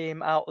bully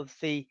him out of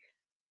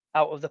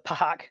the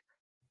park,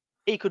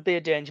 he could be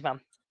a danger man.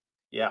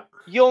 yeah.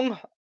 Young,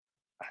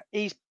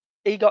 he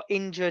got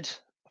injured,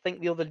 I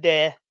think the other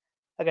day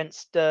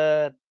against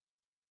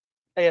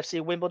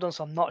AFC Wimbledon,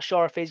 so I'm not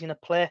sure if he's going to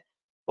play.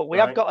 But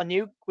we've got a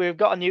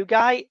new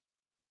guy,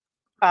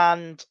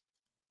 and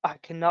I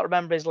cannot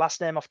remember his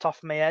last name off the top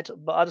of my head,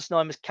 but I just know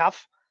him as Cav.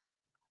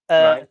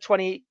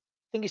 20, I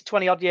think he's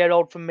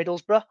 20-odd-year-old from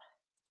Middlesbrough.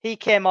 He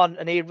came on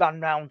and he ran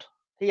round.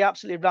 He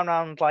absolutely ran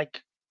round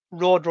like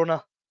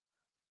roadrunner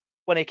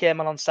when he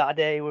came on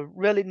Saturday. He was a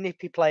really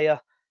nippy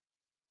player,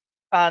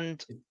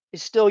 and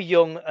he's still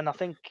young. And I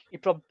think he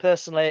probably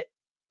personally,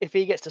 if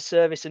he gets to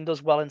service and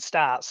does well and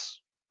starts,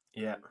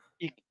 Yeah.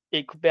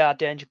 it could be our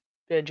danger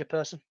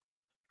person.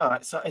 All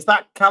right. So is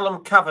that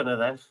Callum Kavanagh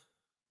then?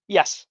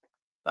 Yes.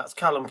 That's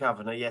Callum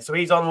Kavanagh. Yeah. So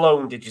he's on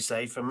loan, did you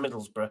say, from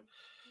Middlesbrough?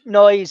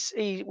 No,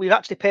 we've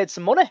actually paid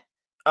some money.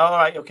 All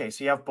right. Okay.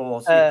 So you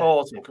bought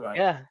it, right?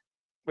 Yeah,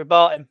 we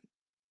bought him.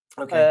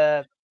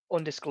 Okay.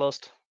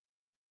 Undisclosed.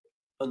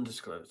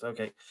 Undisclosed.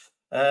 Okay.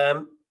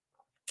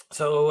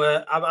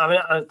 So I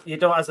mean, you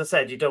don't, as I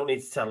said, you don't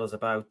need to tell us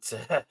about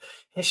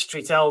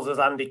history. Tells us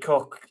Andy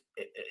Cook.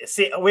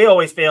 See, we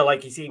always feel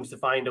like he seems to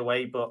find a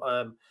way, but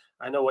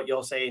I know what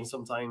you're saying.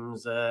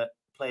 Sometimes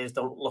players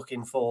don't look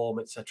in form,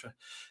 etc.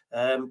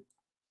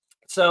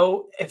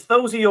 So, if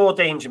those are your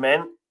danger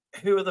men,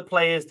 who are the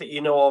players that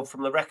you know of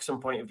from the Wrexham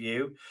point of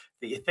view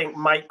that you think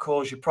might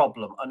cause you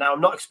problem? And now,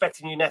 I'm not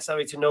expecting you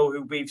necessarily to know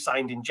who we've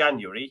signed in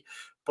January,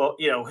 but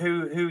you know,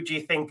 who do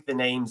you think the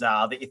names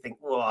are that you think,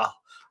 well,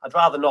 I'd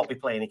rather not be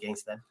playing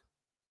against them?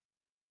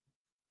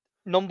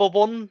 Number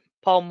 1,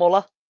 Paul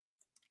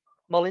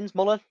Mullins,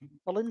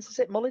 is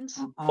it Mullins?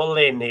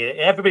 Mullin.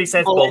 Everybody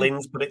says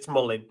Mullins, but it's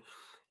Mullin.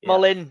 Yeah.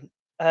 Mullin,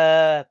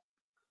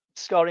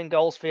 scoring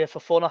goals for you for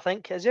fun, I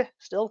think, is he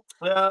still?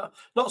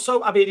 Not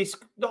so. I mean, he's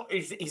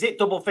hit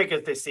double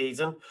figures this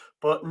season,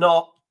 but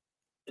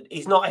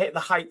he's not hit the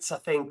heights I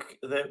think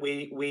that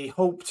we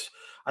hoped.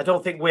 I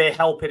don't think we're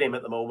helping him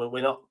at the moment.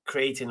 We're not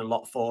creating a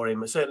lot for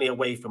him, certainly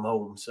away from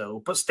home.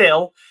 So, but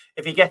still,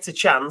 if he gets a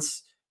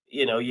chance,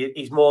 you know,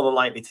 he's more than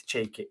likely to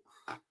take it.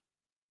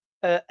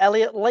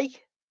 Elliot Lee.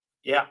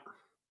 Yeah.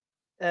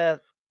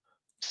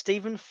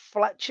 Stephen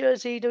Fletcher,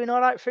 is he doing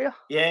all right for you?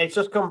 Yeah, he's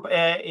just come.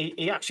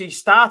 He actually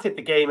started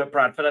the game at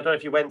Bradford. I don't know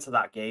if you went to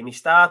that game. He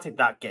started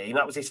that game.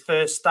 That was his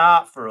first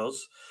start for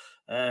us.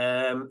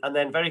 And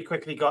then very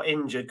quickly got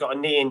injured, got a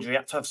knee injury,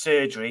 had to have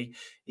surgery.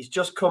 He's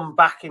just come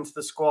back into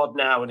the squad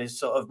now and is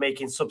sort of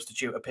making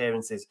substitute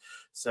appearances.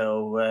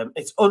 So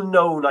it's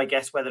unknown, I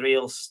guess, whether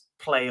he'll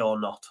play or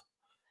not.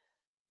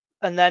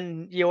 And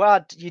then you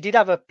did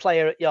have a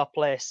player at your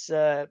place,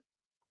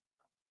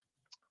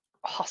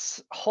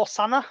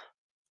 Hosanna.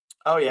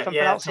 Oh yeah, if I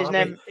pronounce his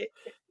name.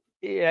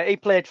 Yeah, he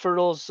played for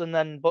us,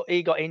 but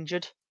he got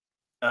injured.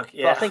 Okay,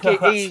 yeah, but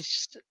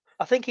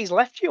I think he's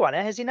left you,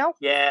 has he now?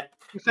 Yeah,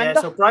 Defender?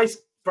 yeah. So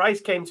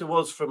Bryce came to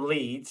us from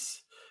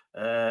Leeds.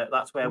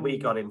 That's where we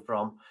got him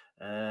from.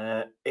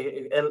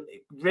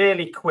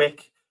 Really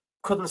quick,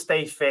 couldn't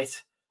stay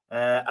fit,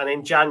 and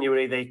in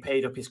January they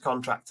paid up his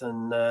contract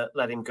and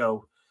let him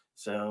go.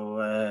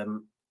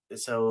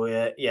 So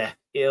yeah,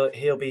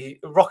 he'll be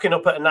rocking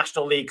up at a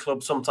National League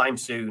club sometime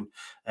soon.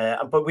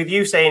 But with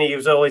you saying he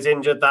was always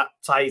injured, that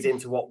ties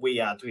into what we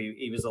had.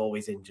 He was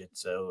always injured.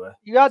 So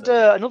you had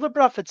another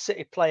Bradford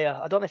City player.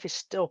 I don't know if he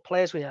still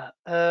plays with you.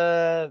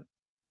 I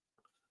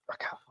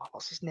can't.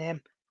 What's his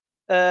name?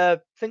 I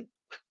think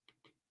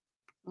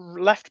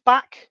left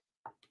back.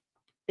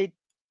 I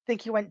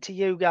think he went to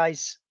you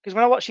guys because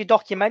when I watched your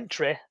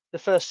documentary, the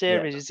first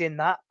series is in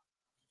that.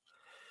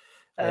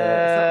 Is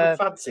that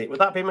McFadzean? Would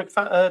that be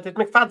did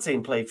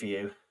McFadzean play for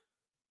you?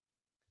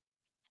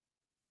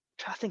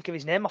 Try to think of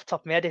his name off the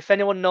top of my head. If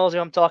anyone knows who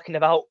I'm talking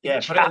about, yeah,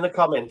 put it in the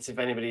comments if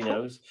anybody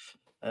knows.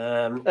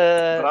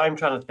 But I'm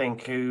trying to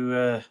think who,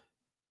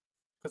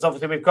 because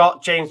obviously we've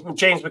got James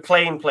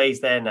McLean plays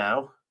there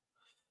now,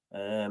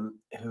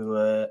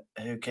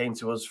 who came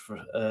to us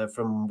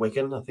from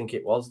Wigan, I think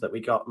it was that we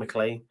got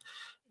McLean.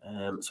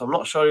 So I'm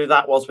not sure who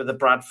that was with the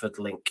Bradford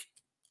link.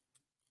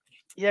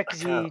 Yeah,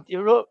 because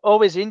you're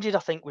always injured, I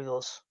think, with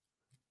us.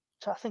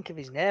 So I think of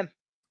his name.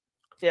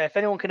 Yeah, if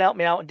anyone can help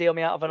me out and deal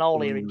me out of an hole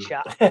here in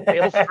chat,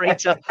 feel free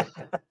to.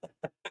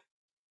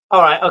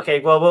 All right, okay.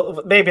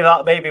 Well, maybe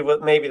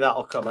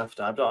that'll come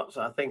after.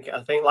 I think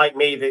like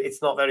me that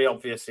it's not very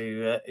obvious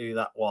who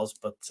that was,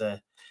 but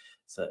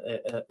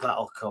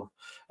that'll come.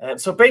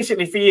 So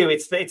basically, for you,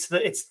 it's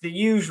the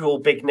usual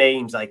big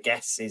names, I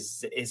guess,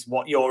 is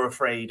what you're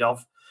afraid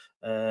of,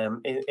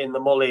 in the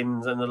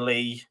Mullins and the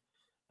Lee.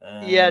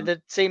 Yeah, they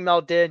seem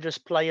more dangerous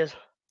players.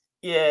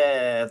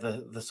 Yeah,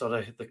 the sort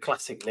of the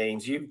classic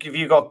names. Have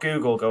you got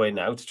Google going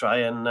now to try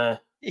and?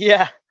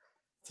 Yeah,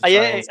 I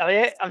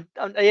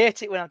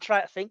hate it when I'm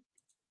trying to think.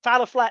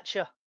 Tyler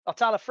Fletcher or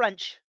Tyler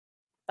French.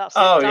 That's it.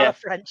 Tyler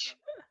French.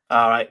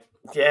 All right.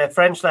 Yeah,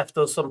 French left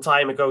us some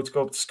time ago to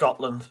go up to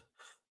Scotland.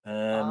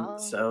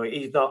 So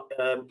he's not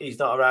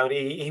around.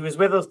 He was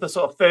with us the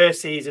sort of first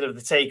season of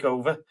the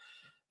takeover.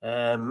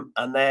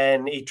 And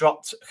then he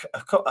dropped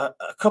a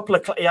couple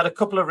of. He had a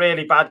couple of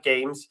really bad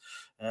games.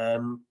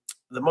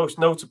 The most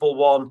notable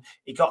one,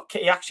 he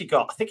actually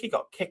got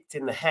kicked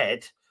in the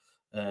head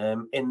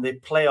in the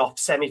playoff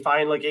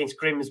semi-final against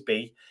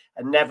Grimsby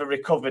and never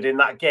recovered in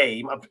that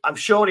game. I'm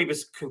sure he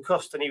was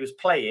concussed and he was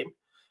playing,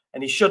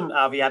 and he shouldn't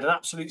have. He had an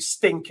absolute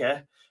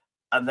stinker,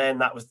 and then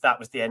that was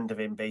the end of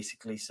him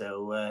basically.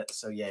 So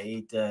yeah,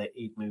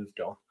 he'd moved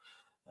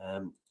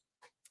on.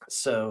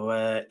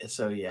 So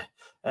yeah.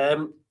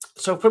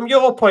 So from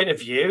your point of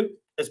view,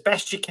 as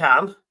best you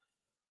can,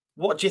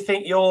 what do you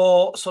think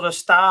your sort of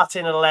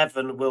starting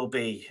 11 will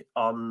be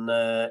on?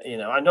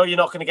 I know you're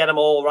not going to get them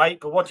all right,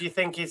 but what do you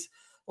think is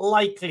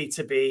likely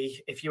to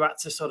be if you had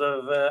to sort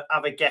of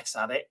have a guess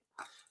at it?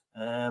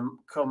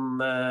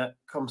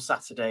 come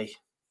Saturday?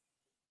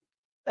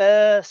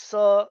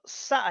 So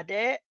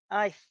Saturday,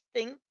 I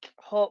think,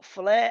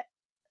 hopefully, I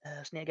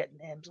just need to get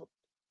names up.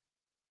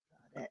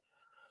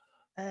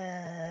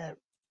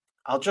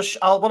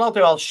 What I'll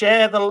do, I'll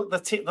share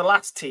the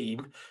last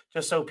team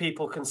just so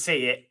people can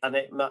see it, and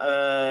it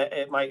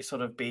might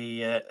sort of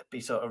be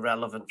sort of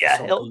relevant for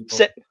some it'll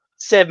people.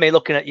 save me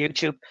looking at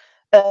YouTube.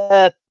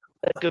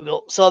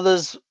 Google. So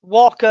there's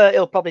Walker.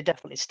 He'll probably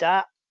definitely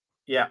start.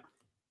 Yeah.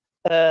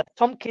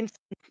 Tompkins,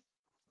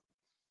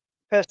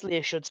 personally,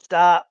 he should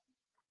start.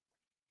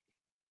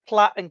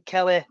 Platt and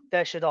Kelly,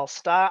 they should all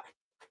start.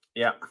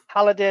 Yeah.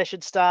 Halliday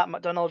should start.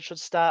 McDonald should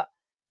start.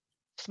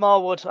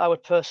 Smallwood, I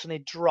would personally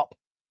drop.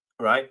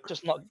 Right.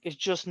 It's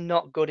just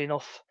not good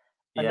enough.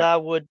 And Yeah. I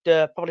would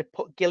probably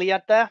put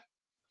Gilead there.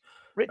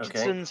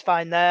 Richardson's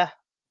fine there.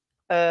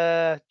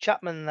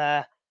 Chapman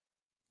there.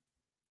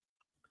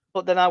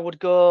 But then I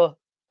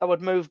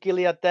would move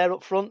Gilead there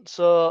up front.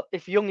 So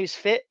if Young is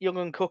fit, Young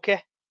and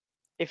Cookie.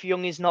 If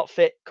Young is not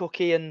fit,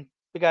 Cookie and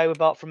the guy we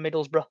bought from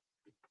Middlesbrough.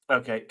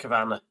 Okay,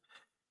 Kavanagh.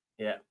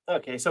 Yeah.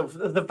 Okay. So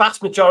the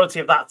vast majority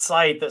of that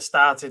side that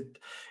started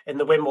in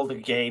the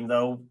Wimbledon game,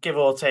 though, give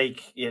or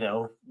take,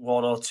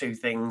 one or two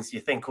things, you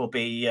think will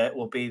be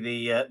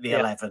the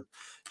 11.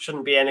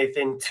 Shouldn't be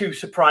anything too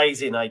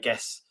surprising, I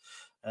guess,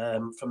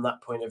 from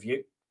that point of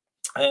view.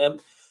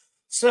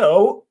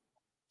 So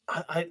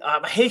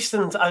I'm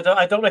hastened. I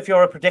don't know if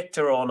you're a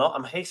predictor or not.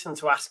 I'm hastened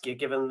to ask you,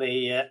 given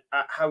the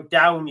how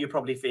down you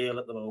probably feel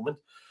at the moment.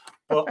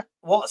 But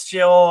what's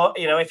your,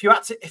 if you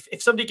had to,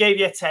 if somebody gave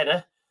you a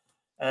tenner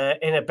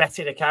in a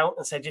betting account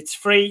and said it's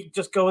free,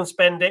 just go and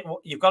spend it.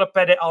 You've got to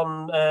bet it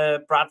on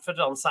Bradford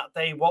on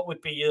Saturday. What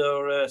would be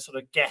your sort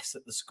of guess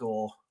at the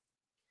score?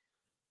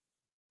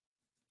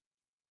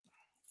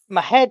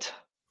 My head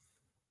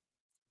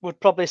would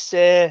probably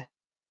say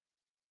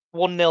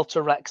 1-0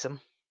 to Wrexham.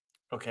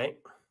 Okay.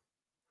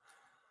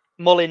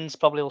 Mullins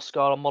probably will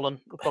score, or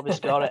Mullen will probably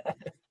score it.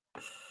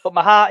 But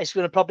my heart is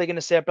probably going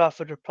to say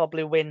Bradford will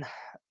probably win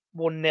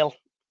 1-0.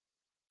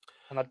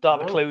 And I don't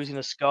have a clue who's going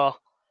to score.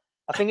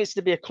 I think it's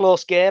to be a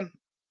close game.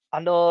 I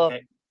know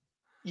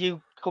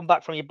you come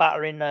back from your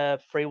battering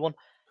 3-1.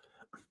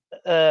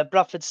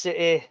 Bradford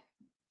City.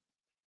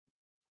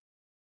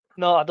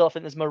 No, I don't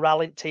think there's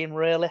morale in team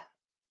really.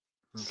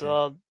 Okay.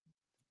 So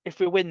if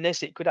we win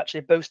this, it could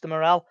actually boost the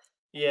morale.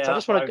 Yeah. So I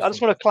just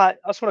want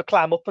to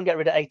climb up and get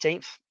rid of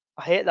 18th.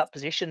 I hate that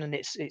position, and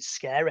it's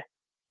scary.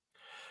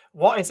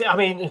 What is it? I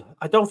mean,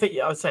 I don't think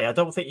you're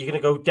going to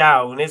go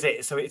down, is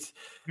it? So it's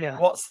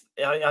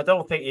I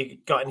don't think you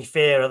got any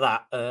fear of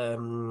that.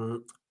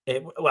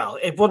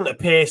 It wouldn't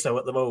appear so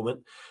at the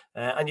moment,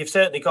 and you've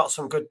certainly got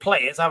some good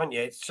players, haven't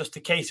you? It's just a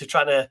case of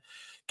trying to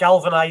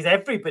galvanise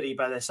everybody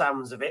by the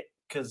sounds of it,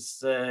 because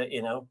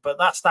But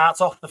that starts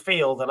off the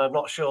field, and I'm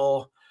not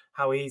sure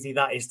how easy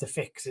that is to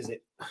fix, is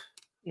it?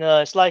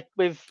 No, it's like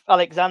with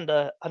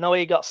Alexander. I know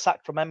he got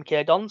sacked from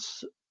MK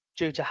Dons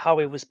due to how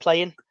he was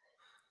playing.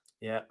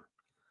 Yeah.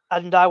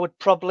 And I would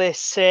probably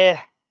say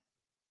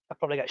I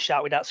probably get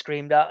shouted at,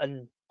 screamed at,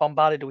 and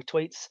bombarded with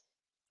tweets.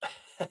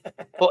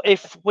 But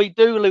if we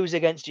do lose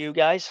against you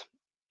guys,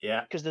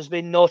 because there's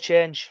been no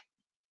change,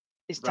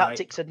 his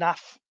tactics are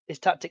naff, his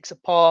tactics are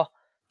poor,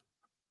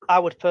 I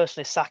would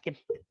personally sack him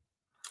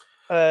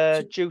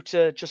due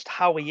to just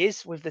how he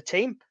is with the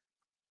team.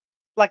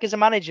 Like as a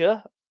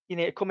manager, you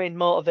need to come in,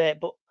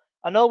 motivate. But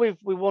I know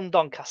we won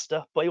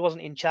Doncaster, but he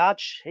wasn't in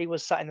charge. He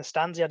was sat in the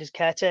stands. He had his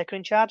caretaker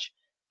in charge.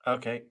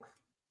 Okay.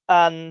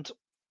 And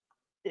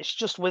it's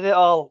just with it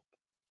all,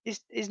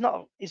 he's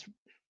not.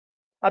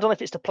 I don't know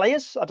if it's the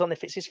players. I don't know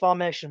if it's his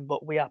formation,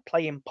 but we are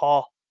playing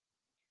poor,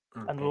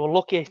 and we were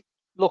lucky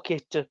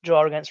to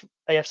draw against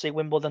AFC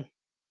Wimbledon.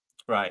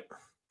 Right.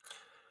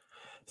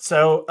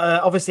 So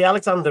obviously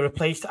Alexander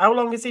replaced. How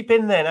long has he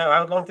been there now?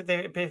 How long did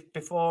they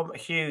before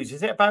Hughes?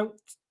 Is it about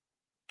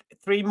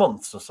 3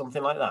 months or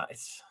something like that?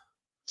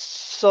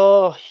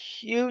 So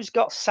Hughes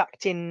got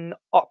sacked in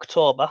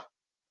October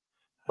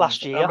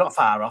last year. I'm not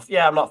far off.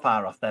 Yeah, I'm not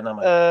far off then, am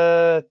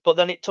I? But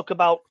then it took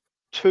about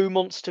 2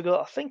 months to go.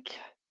 I think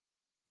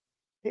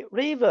it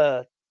was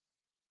either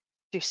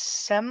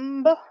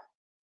December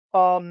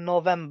or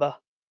November.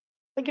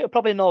 I think it was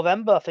probably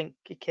November. I think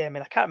he came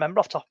in. I can't remember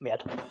off the top of my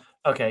head.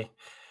 Okay.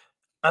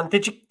 And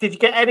did you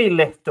get any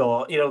lift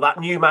or that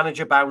new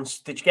manager bounce?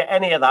 Did you get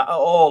any of that at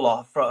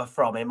all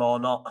from him or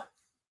not?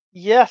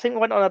 Yeah, I think we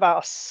went on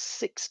about a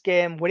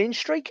 6-game winning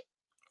streak.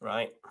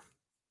 Right.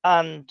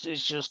 And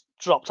it's just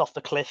dropped off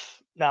the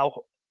cliff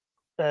now.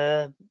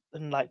 And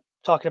like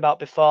talking about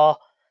before,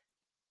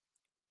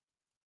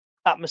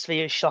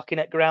 atmosphere is shocking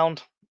at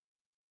ground.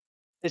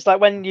 It's like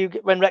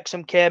when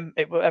Wrexham came,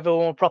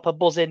 everyone was proper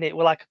buzzing. It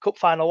was like a cup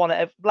final,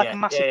 wasn't it? Like a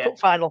massive cup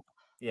final.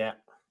 Yeah.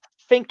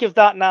 Think of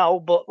that now,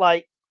 but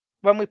like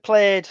when we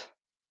played,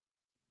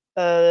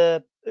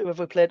 whoever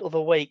we played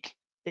other week,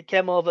 it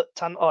came over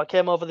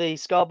the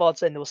scoreboard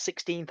saying there was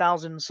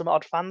 16,000 some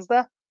odd fans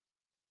there.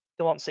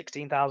 There weren't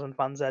 16,000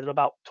 fans there. There were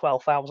about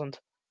 12,000.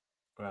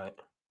 Right.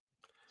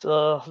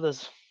 So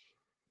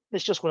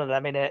it's just one of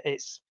them, innit?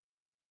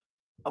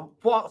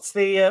 What's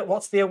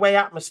the away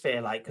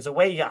atmosphere like? Because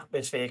away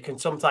atmosphere can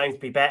sometimes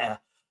be better.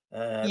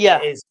 Yeah,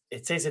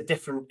 It is a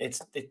different.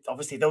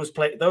 Obviously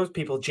those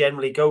people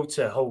generally go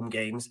to home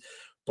games,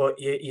 but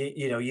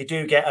you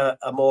do get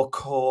a more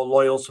core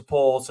loyal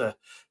supporter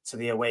to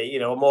the away. You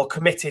know, a more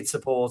committed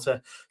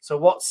supporter. So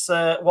what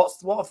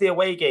have the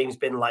away games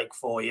been like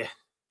for you?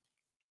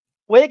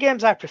 away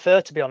games I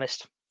prefer, to be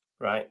honest.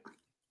 Right.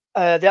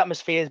 The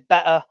atmosphere is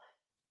better.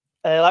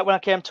 Like when I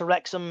came to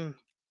Wrexham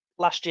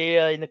last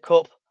year in the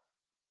cup,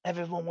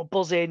 everyone were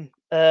buzzing.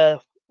 When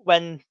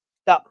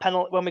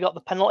when we got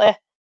the penalty,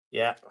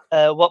 Yeah.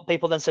 what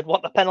people then said,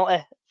 "What the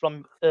penalty?"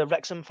 from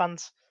Wrexham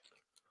fans.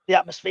 The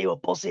atmosphere were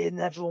buzzing.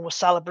 Everyone was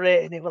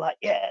celebrating. They were like,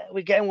 "Yeah,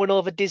 we're getting one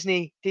over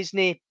Disney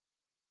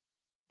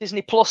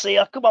Plus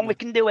here. Come on, we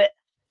can do it."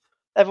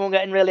 Everyone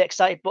getting really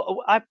excited. But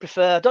I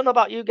prefer. I don't know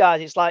about you guys.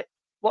 It's like,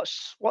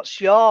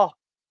 what's your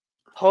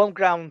home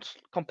ground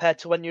compared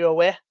to when you're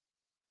away?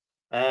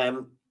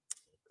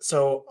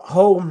 So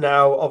home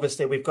now,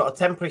 obviously, we've got a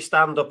temporary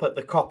stand up at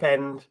the Cop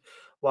end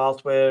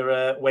whilst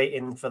we're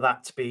waiting for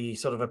that to be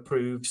sort of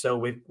approved.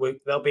 So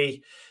there'll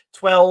be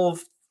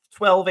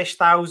 12-ish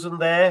thousand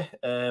there,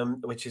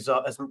 which is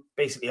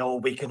basically all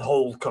we can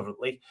hold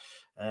currently.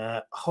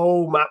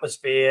 Home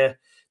atmosphere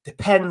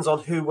depends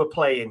on who we're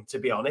playing, to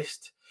be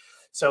honest.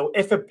 So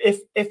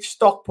if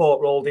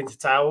Stockport rolled into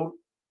town,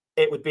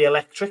 it would be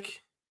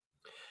electric.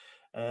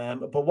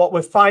 But what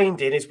we're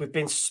finding is we've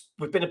been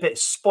a bit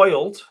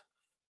spoiled,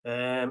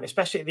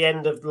 especially at the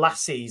end of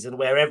last season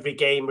where every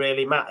game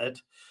really mattered.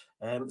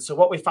 So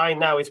what we find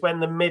now is when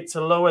the mid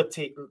to lower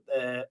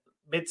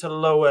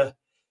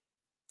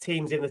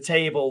teams in the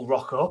table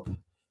rock up,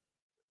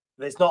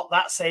 there's not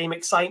that same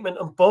excitement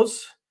and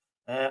buzz.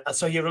 And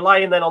so you're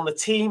relying then on the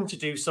team to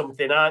do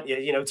something, aren't you?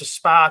 You know, to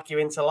spark you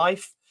into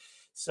life.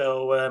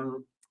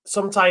 So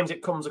sometimes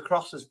it comes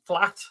across as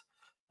flat.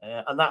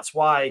 And that's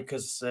why,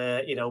 because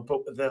but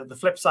the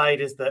flip side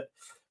is that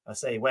I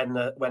say when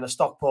a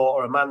Stockport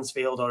or a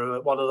Mansfield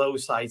or one of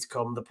those sides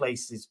come, the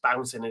place is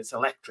bouncing, it's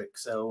electric.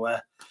 So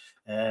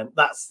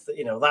that's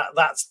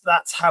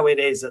how it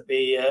is at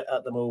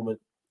the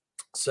moment.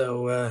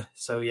 So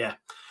yeah.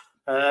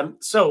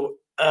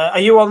 Are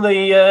you on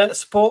the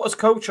supporters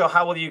coach, or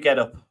how will you get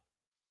up?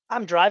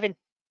 I'm driving.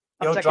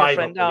 I'm You're taking a driving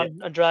friend up, will you?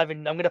 down and driving.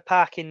 I'm going to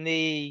park in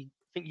the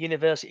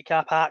university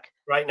car park,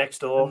 Right next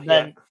door. and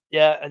then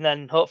and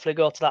then hopefully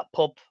go to that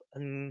pub.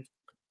 And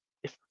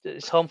if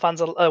it's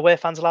away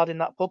fans allowed in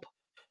that pub?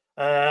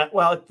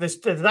 Well,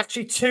 there's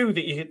actually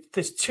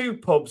there's two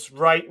pubs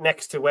right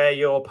next to where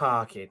you're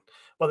parking.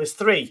 Well, there's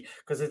three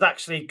because there's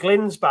actually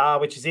Glynn's Bar,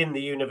 which is in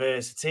the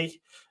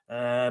university,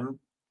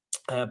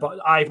 but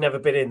I've never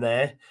been in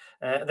there.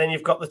 Then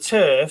you've got the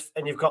Turf,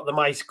 and you've got the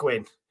Mice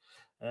Gwyn.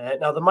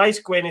 Now, the Mice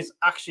Gwyn is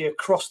actually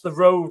across the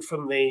road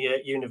from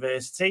the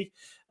university,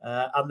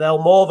 and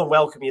they'll more than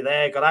welcome you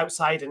there. Got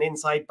outside and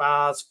inside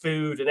bars,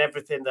 food, and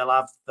everything.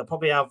 They'll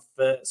probably have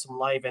some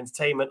live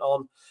entertainment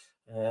on.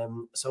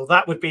 So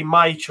that would be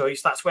my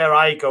choice. That's where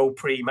I go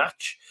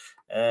pre-match.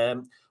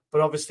 But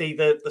obviously,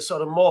 the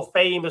sort of more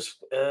famous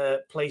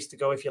place to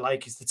go, if you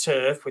like, is the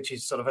Turf, which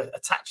is sort of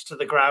attached to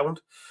the ground.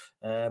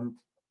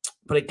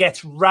 But it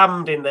gets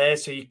rammed in there,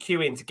 so you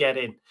queue in to get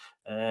in.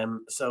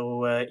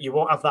 So you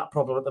won't have that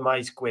problem at the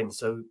Mice Gwyn.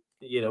 So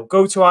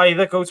go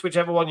to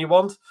whichever one you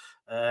want.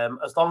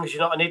 As long as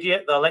you're not an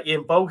idiot, they'll let you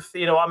in both.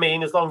 You know what I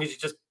mean? As long as you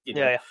just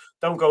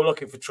don't go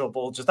looking for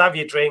trouble. Just have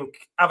your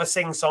drink, have a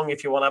sing song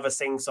if you want to have a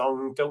sing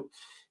song. Don't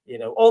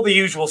all the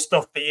usual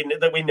stuff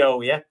that we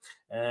know. Yeah.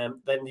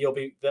 Then you'll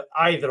be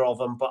either of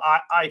them. But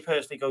I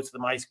personally go to the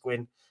Mice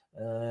Gwyn,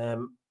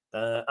 and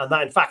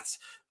that in fact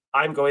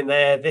I'm going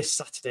there this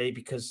Saturday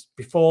because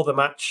before the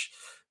match,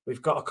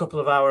 we've got a couple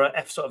of our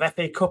sort of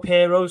FA Cup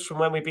heroes from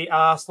when we beat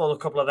Arsenal. A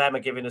couple of them are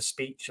giving a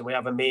speech, and we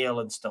have a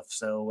meal and stuff.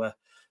 So,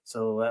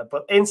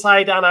 but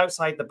inside and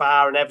outside the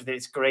bar and everything,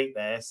 it's great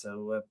there.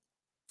 So,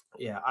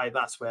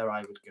 that's where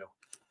I would go.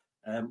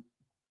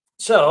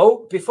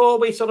 So, before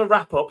we sort of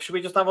wrap up, should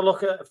we just have a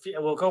look at?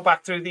 We'll go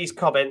back through these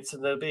comments,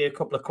 and there'll be a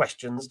couple of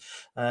questions,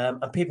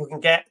 and people can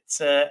get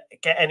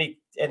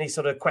any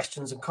sort of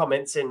questions and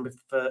comments in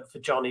for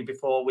Johnny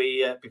before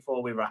we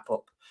wrap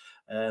up.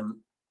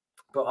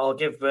 But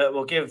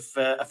we'll give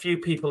a few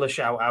people a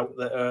shout out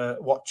that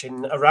are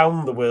watching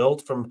around the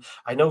world.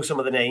 I know some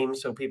of the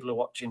names, so people are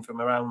watching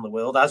from around the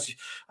world. As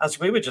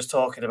we were just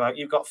talking about,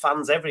 you've got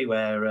fans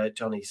everywhere,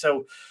 Johnny.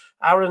 So,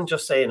 Aaron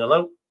just saying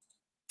hello.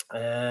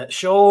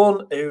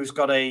 Sean, who's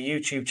got a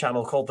YouTube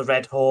channel called The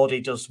Red Horde,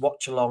 he does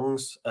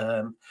watch-alongs.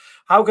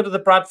 How good are the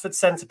Bradford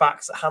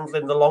centre-backs at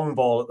handling the long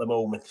ball at the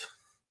moment?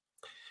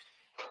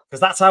 Because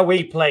that's how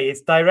we play.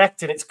 It's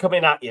direct and it's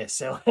coming at you.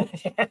 So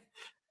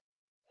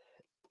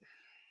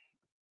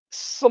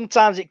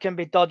sometimes it can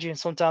be dodgy and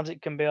sometimes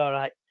it can be all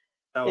right.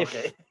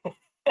 Okay. If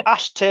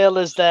Ash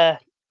Taylor's there,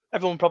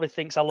 everyone probably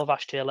thinks I love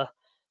Ash Taylor.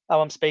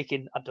 How I'm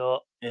speaking, I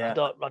don't. Yeah.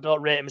 I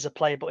don't rate him as a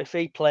player, but if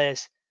he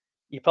plays,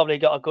 you probably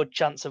got a good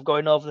chance of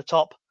going over the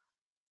top.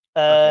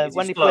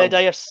 When we played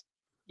AFC,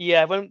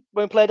 when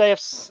we played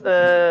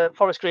AFC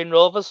Forest Green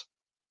Rovers,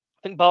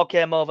 think ball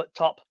came over at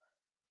top,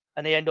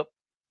 and they end up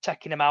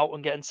taking him out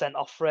and getting sent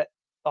off for it.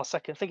 Or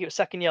second, I think it was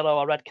second yellow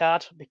or red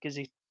card because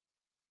he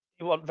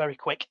wasn't very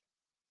quick.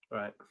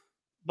 Right.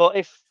 But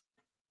if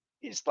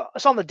it's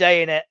on the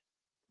day, innit?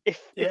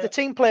 If the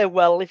team play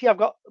well, if you have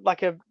got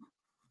like a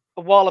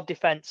wall of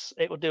defence,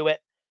 it will do it.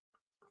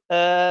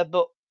 But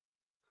we'll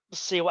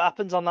see what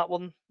happens on that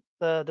one.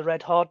 The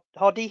Red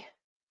Hoddy.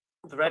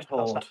 The Red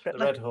Horde. The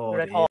Red Horde.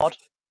 Red Horde.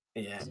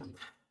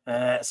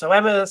 Yeah. So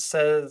Emma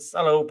says,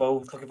 "Hello,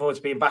 both. Looking forward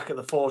to being back at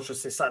the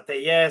Fortress this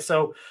Saturday." Yeah.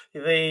 So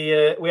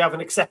we have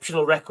an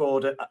exceptional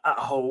record at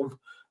home.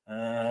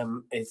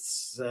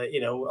 It's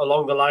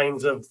along the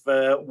lines of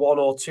 1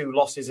 or 2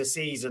 losses a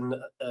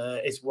season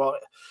is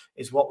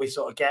what we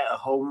sort of get at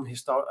home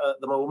at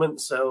the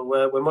moment. So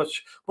we're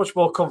much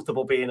more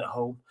comfortable being at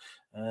home.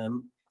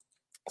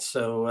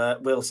 So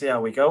we'll see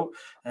how we go.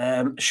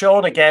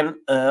 Sean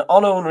again,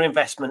 on owner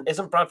investment,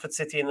 isn't Bradford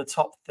City in the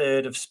top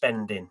third of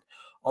spending?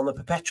 On the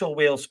perpetual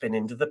wheel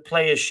spinning, do the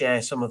players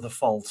share some of the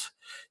fault?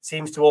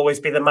 Seems to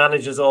always be the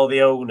managers or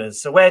the owners.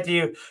 So where do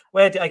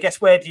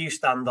you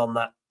stand on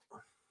that?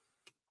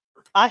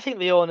 I think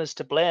the owner's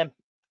to blame.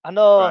 I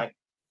know, right.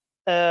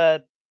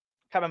 Can't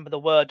remember the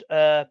word,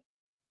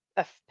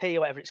 FP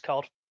or whatever it's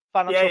called.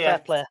 Financial Fair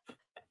Play.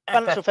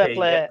 Financial Fair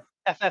Play,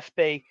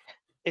 FFP,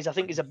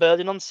 is a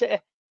burden on City.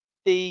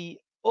 The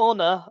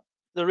owner,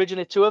 there were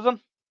originally 2 of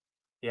them.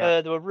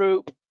 There were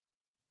Roop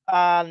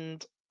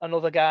and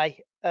another guy.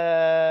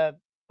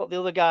 But the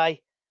other guy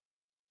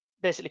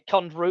basically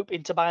conned Roop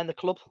into buying the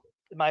club,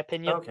 in my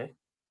opinion. Okay.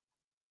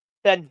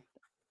 Then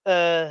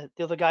the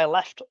other guy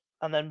left,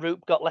 and then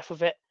Roop got left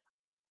with it.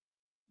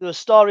 There were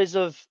stories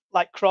of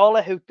like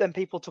Crawley, who then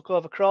people took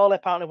over Crawley,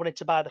 apparently wanted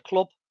to buy the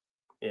club.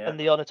 Yeah. And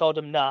the owner told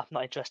him, nah,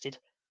 not interested.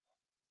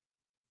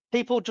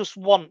 People just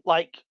want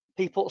like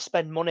people to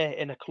spend money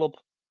in a club.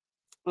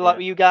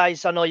 Like you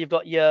guys, I know you've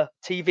got your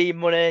TV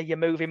money, your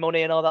movie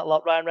money and all that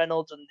lot. Ryan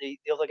Reynolds and the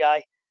other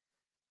guy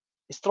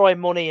is throwing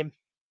money in.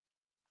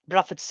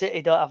 Bradford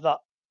City don't have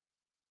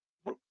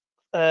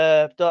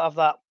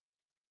that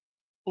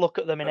look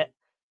at the minute.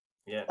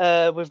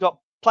 We've got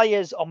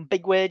players on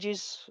big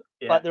wages.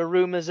 Like there are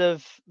rumours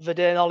of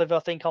Verdane Oliver, I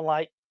think, on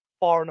like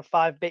 4 and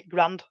 5 bit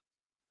grand.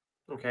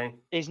 Okay.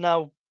 He's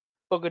now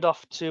buggered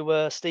off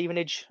to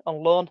Stevenage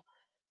on loan.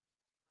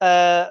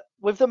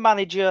 With the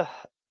manager,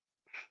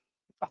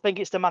 I think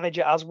it's the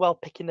manager as well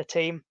picking the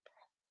team.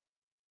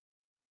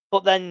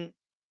 But then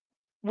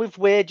with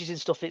wages and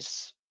stuff,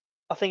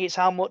 I think it's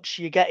how much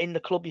you get in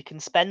the club you can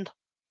spend.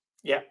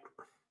 Yeah.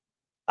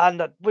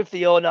 And with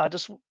the owner,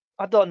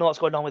 I don't know what's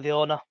going on with the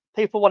owner.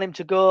 People want him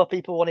to go.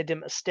 People wanted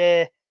him to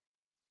stay.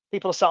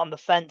 People are sat on the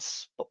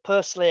fence. But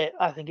personally,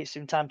 I think it's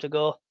soon time to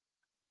go.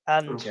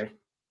 And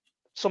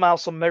somehow,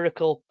 some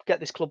miracle, get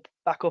this club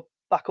back up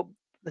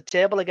the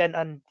table again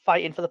and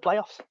fighting for the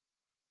playoffs.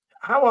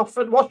 How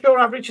often? What's your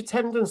average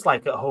attendance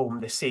like at home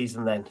this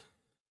season then?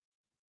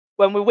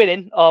 When we're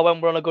winning or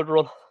when we're on a good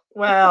run?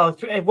 Well,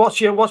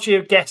 what's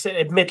your guess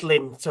at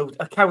middling? So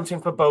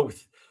accounting for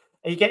both,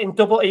 are you getting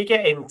double? Are you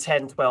getting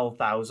 10,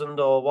 12,000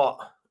 or what?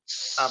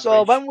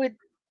 Average?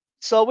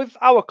 So with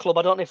our club,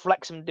 I don't know if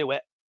Wrexham do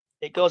it.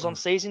 It goes on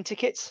season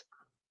tickets.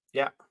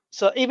 Yeah.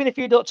 So even if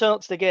you don't turn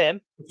up to the game,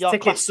 your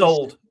tickets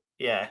sold.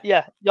 Yeah.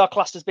 Yeah, your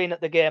class has been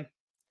at the game.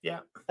 Yeah.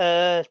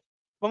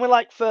 When we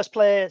like first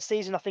play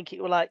season, I think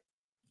it was like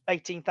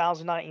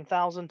 18,000,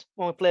 19,000.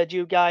 When we played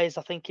you guys,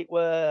 I think it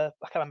were,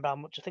 I can't remember how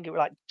much. I think it was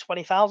like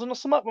 20,000 or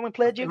something when we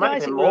played you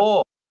guys. It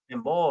might be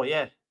more,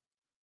 yeah.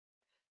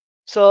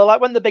 So like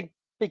when the big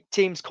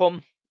teams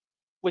come,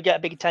 we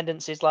get big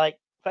attendances. Like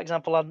for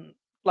example,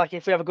 like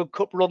if we have a good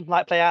cup run,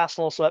 like play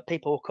Arsenal, so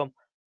people will come.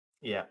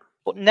 Yeah.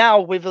 But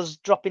now with us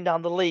dropping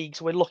down the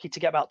leagues, we're lucky to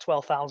get about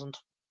 12,000.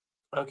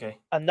 Okay.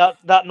 And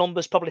that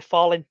number's probably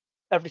falling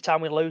every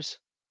time we lose.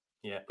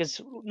 Yeah.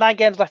 Because 9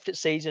 games left at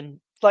season.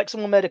 Like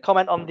someone made a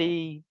comment on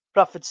the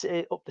Bradford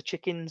City Up the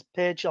Chickens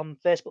page on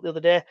Facebook the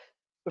other day.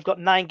 We've got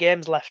 9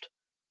 games left.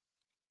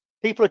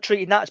 People are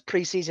treating that as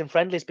pre-season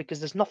friendlies because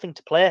there's nothing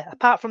to play.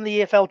 Apart from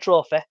the EFL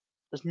trophy,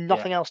 there's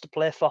nothing else to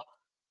play for.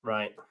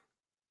 Right.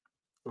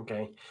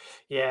 Okay.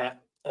 Yeah.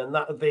 And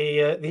that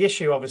the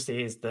issue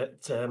obviously is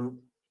that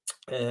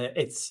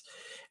it's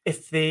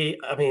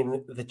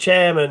the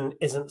chairman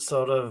isn't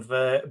sort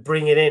of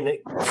bringing in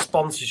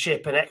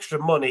sponsorship and extra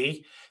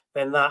money,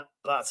 then that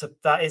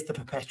is the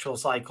perpetual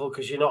cycle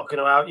because you're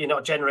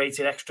not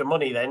generating extra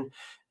money then.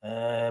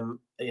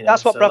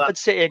 That's what Bradford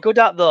City are good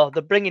at though.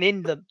 They're bringing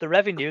in the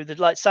revenue. They're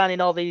like signing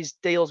all these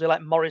deals with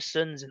like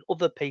Morrison's and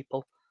other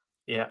people.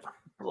 Yeah.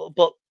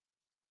 But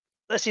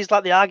this is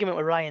like the argument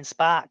with Ryan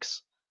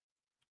Sparks.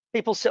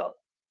 People sit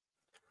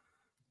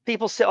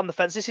on the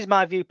fence. This is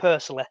my view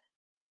personally.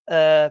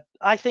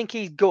 I think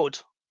he's good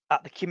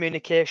at the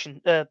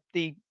communication,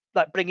 the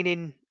like bringing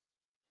in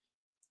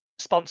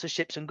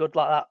sponsorships and good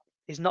like that.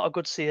 He's not a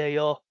good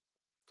CEO.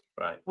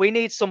 Right. We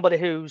need somebody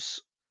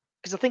because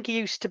I think he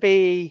used to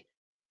be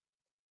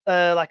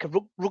like a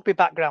rugby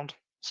background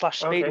 /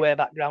 speedway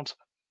background.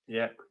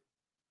 Yeah.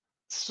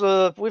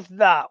 So with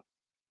that,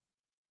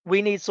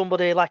 we need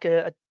somebody like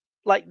a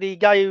like the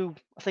guy who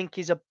I think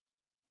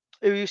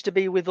who used to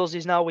be with us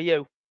is now with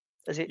you.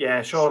 Is it?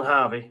 Yeah, Sean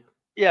Harvey.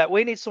 Yeah,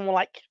 we need someone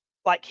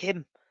like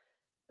him.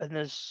 And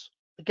there's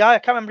a guy, I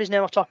can't remember his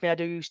name off the top of my head,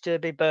 who used to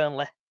be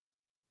Burnley.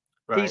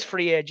 Right. He's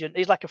free agent.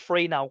 He's like a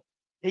free now.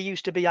 He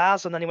used to be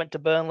ours, and then he went to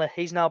Burnley.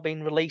 He's now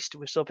been released,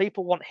 so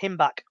people want him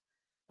back.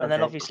 And then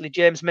Okay. obviously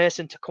James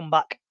Mason to come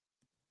back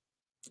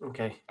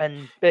Okay.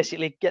 and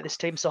basically get this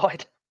team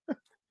sorted.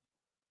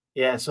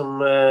 Yeah,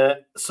 some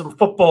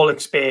football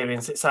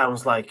experience. It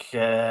sounds like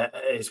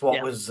is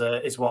what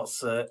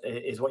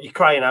you're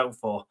crying out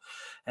for.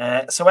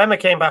 So Emma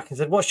came back and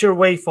said, "What's your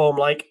away form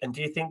like? And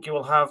do you think you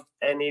will have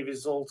any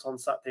result on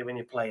Saturday when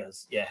you play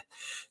us?" Yeah.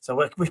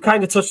 So we've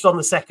kind of touched on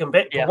the second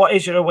bit, but what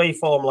is your away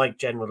form like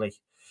generally?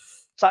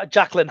 It's like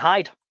Jacqueline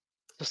Hyde.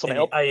 To sum it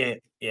up.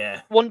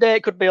 Yeah. One day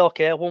it could be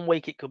okay. One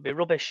week it could be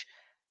rubbish.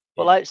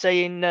 But like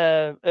saying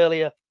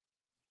earlier,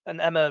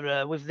 and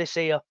Emma with this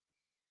here,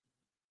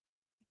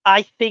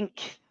 I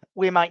think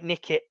we might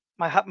nick it.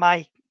 My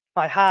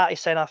heart is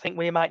saying I think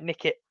we might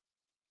nick it,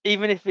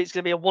 even if it's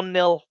going to be a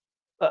 1-0,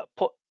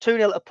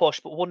 2-0 at a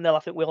push, but 1-0 I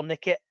think we'll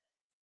nick it.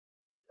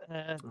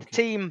 The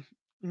team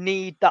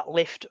need that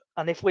lift,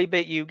 and if we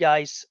beat you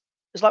guys,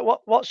 it's like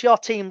what's your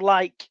team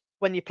like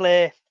when you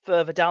play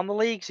further down the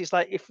leagues? It's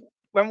like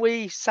when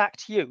we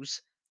sacked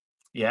Hughes,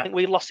 I think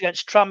we lost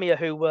against Tranmere,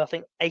 who were I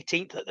think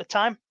 18th at the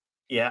time.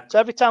 Yeah. So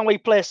every time we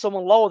play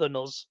someone lower than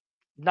us,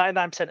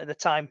 99% of the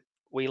time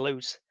we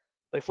lose.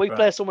 But if we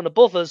play someone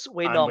above us,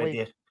 we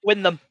normally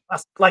win them.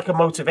 That's like a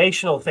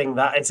motivational thing,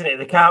 that, isn't it?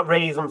 They can't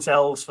raise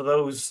themselves for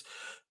those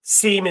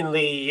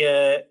seemingly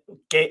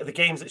the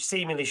games that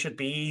seemingly should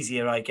be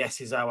easier, I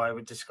guess, is how I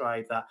would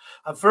describe that.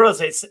 And for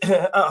us, it's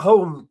at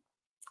home.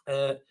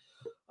 At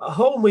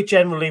home, we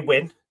generally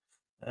win.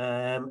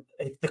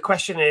 The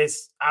question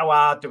is, how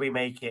hard do we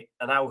make it,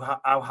 and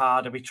how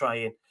hard are we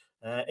trying?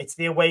 It's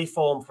the away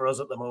form for us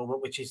at the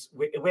moment, which is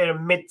we're a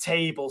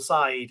mid-table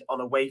side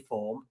on away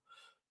form,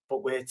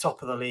 but we're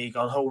top of the league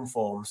on home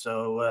form.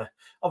 So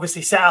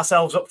obviously set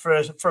ourselves up for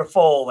a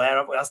fall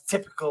there. That's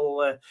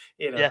typical,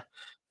 Yeah.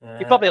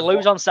 You probably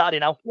lose on Saturday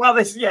now. Well,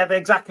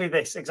 exactly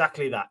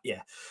that.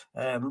 Yeah.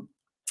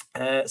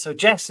 So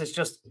Jess is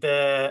just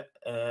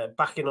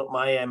backing up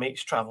my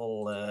MH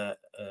Travel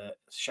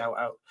shout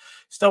out.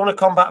 Stoner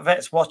Combat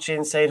Vets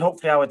watching, saying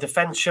hopefully our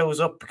defence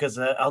shows up, because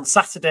on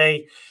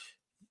Saturday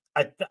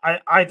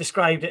I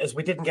described it as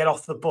we didn't get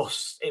off the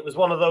bus. It was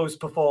one of those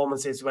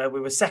performances where we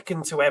were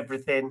second to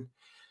everything.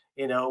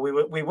 You know,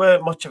 we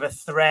weren't much of a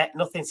threat.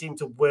 Nothing seemed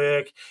to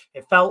work.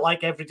 It felt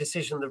like every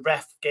decision the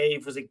ref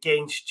gave was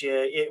against you.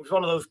 It was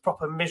one of those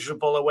proper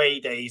miserable away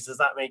days. Does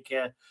that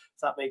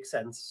make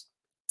sense?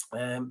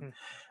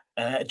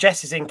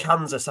 Jess is in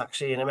Kansas,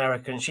 actually, in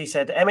America, and she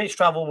said MH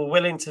Travel were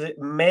willing to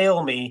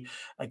mail me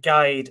a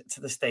guide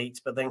to the States,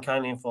 but then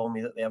kindly informed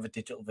me that they have a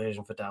digital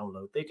version for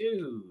download. They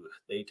do.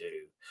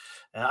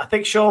 I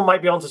think Sean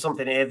might be onto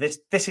something here.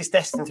 This is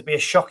destined to be a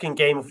shocking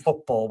game of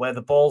football where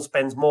the ball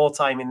spends more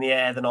time in the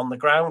air than on the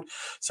ground.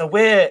 So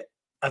we're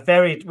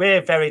very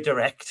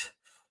direct.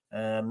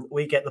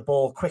 We get the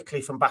ball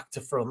quickly from back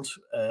to front.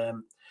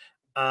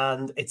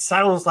 And it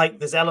sounds like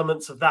there's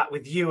elements of that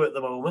with you at the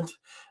moment.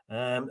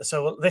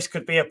 So this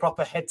could be a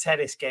proper head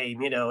tennis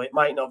game. You know, it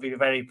might not be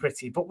very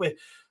pretty, but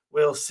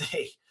we'll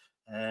see.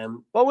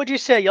 What would you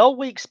say your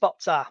weak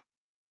spots are?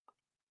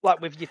 Like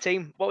with your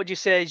team, what would you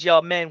say is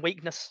your main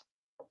weakness?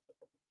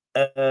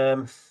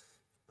 Our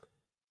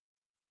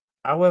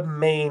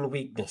main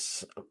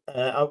weakness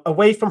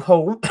away from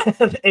home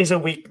is a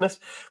weakness,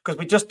 because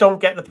we just don't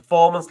get the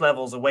performance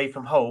levels away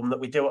from home that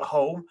we do at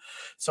home.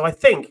 So I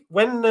think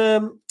when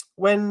the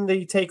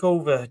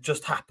takeover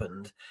just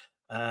happened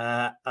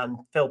and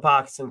Phil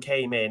Parkinson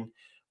came in,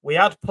 we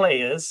had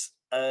players.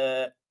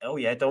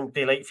 Don't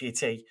be late for your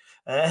tea.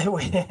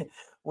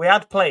 We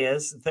had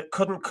players that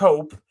couldn't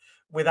cope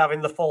with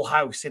having the full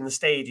house in the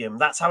stadium.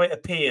 That's how it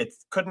appeared.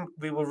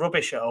 We were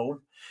rubbish at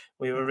home.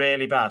 We were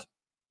really bad.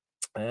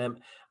 And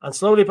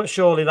slowly but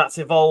surely that's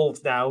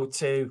evolved now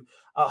to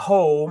at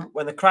home,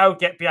 when the crowd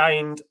get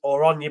behind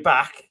or on your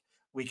back,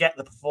 we get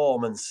the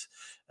performance.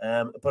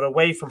 But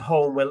away from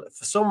home,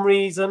 for some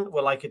reason,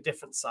 we're like a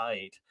different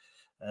side.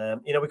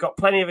 We've got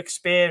plenty of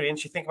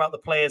experience. You think about the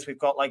players we've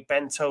got, like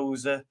Ben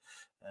Tozer.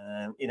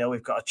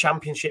 We've got a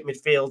championship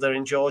midfielder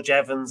in George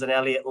Evans and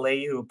Elliot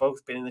Lee, who have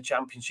both been in the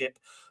championship.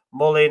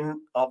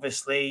 Mullin,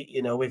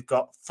 obviously, we've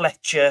got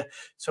Fletcher.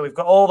 So we've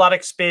got all that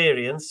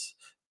experience,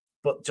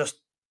 but just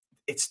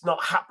it's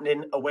not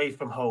happening away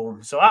from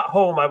home. So at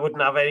home, I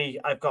wouldn't have any.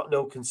 I've got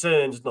no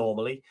concerns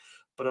normally,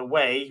 but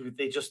away,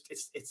 they just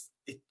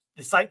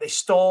it's like they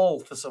stall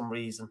for some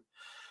reason.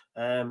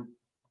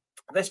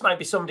 This might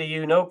be somebody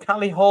you know,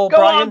 Callie Hall. Go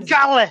Brian. on,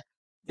 Callie.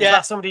 Is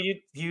that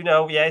somebody you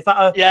know? Yeah, is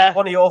that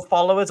one of your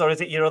followers, or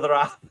is it your other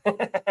half?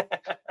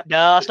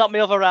 No, it's not my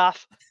other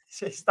half.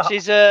 She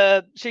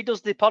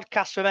does the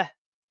podcast for me.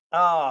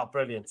 Oh,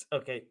 brilliant.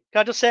 Okay.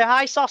 Can I just say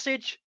hi,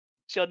 sausage?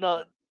 She'll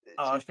not.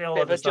 Oh, I feel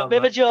bit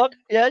of a joke.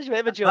 Yeah, it's a bit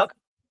of a joke.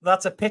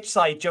 That's a pitch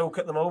side joke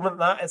at the moment,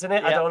 that isn't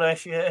it? I Yeah. don't know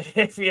if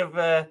you've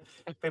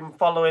been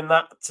following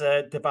that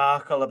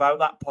debacle about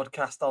that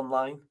podcast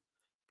online.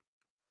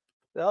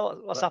 Oh,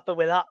 what's happened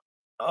with that?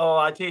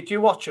 Oh, do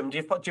you watch them? Do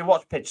you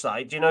watch pitch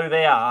side? Do you know who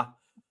they are?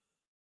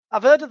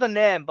 I've heard of the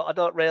name, but I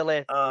don't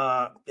really.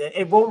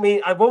 It won't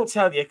mean. I won't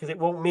tell you because it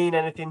won't mean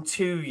anything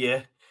to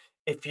you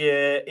if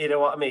you know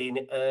what I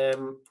mean.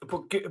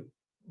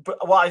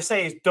 But what I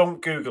say is,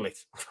 don't Google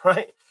it.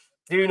 Right?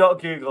 Do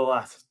not Google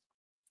that.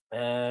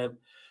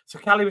 So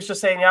Callie was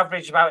just saying the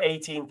average about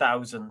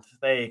 18,000.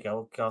 There you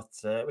go.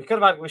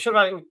 We should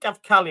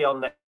have Callie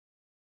on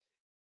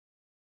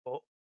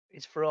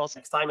It's for us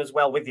next time as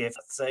well with you.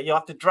 You'll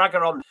have to drag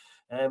her on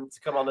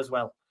to come on as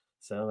well.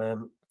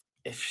 So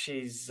if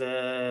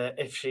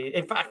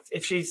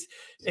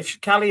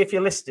Callie, if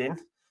you're listening,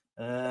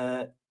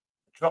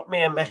 drop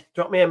me a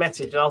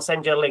message and I'll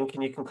send you a link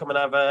and you can come and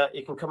have a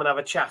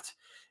chat.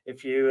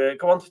 If you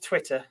go onto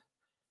Twitter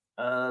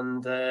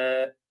and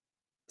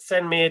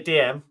send me a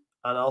DM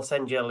and I'll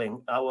send you a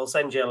link. I will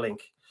send you a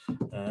link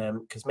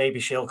because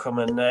maybe she'll come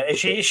and is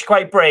she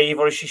quite brave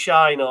or is she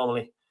shy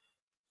normally?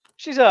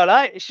 She's all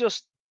right. It's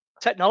just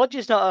technology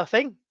is not her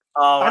thing.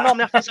 Oh, I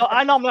normally have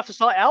to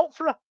sort it out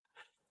for her.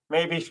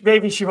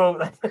 Maybe she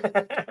won't.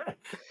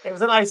 It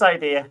was a nice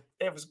idea.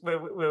 We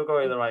were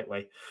going the right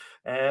way.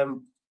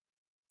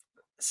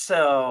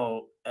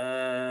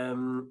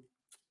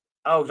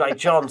 Oh right,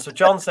 John. So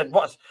John said,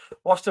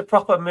 "Watched a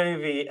proper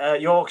movie,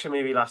 Yorkshire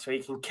movie last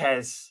week, and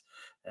Kez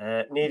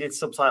needed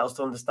subtitles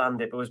to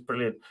understand it, but it was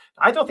brilliant."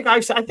 I don't think I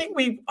think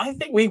we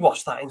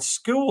watched that in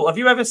school. Have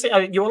you ever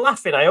seen? You were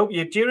laughing. I hope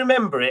you. Do you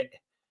remember it?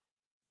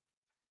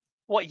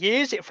 What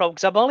year is it from?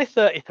 Because I'm only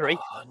 33.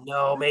 Oh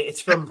no, mate. It's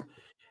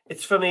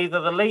from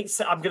either the late.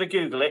 I'm going to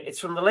Google it. It's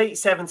from the late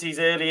 70s,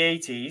 early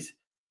 80s.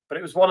 But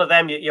it was one of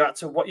them. You had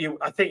to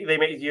I think they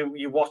made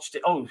you watched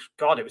it. Oh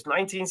God, it was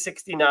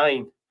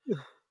 1969.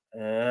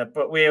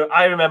 But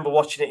I remember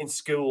watching it in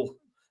school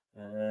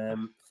for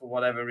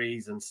whatever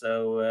reason.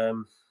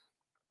 So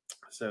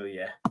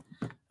yeah,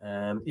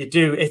 you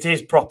do. It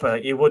is proper.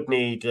 You would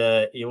need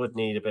a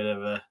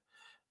bit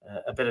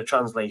of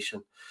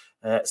translation.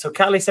 So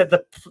Callie said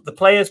the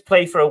players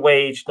play for a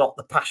wage, not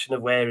the passion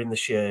of wearing the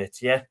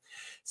shirt. Yeah.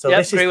 So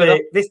yep,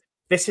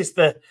 this is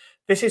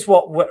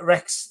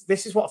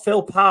what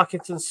Phil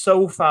Parkinson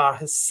so far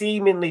has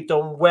seemingly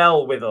done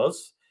well with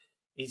us.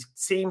 He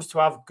seems to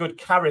have good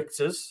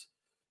characters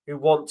who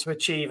want to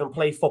achieve and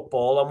play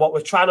football. And what we're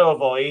trying to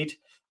avoid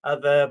are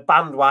the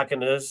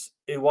bandwagoners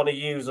who want to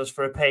use us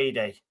for a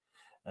payday.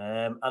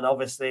 And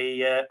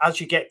obviously,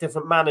 as you get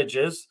different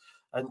managers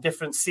and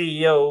different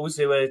CEOs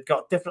who have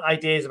got different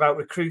ideas about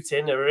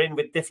recruiting or are in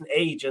with different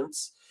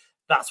agents,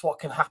 that's what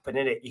can happen,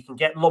 in it. You can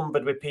get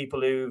lumbered with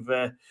people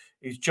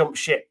who's jumped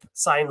ship,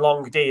 sign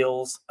long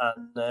deals,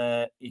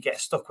 and you get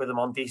stuck with them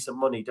on decent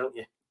money, don't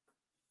you?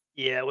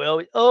 Yeah, well,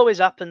 it always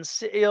happens.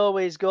 City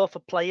always go for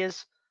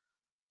players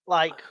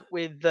like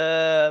with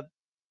just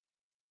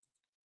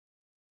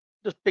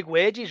big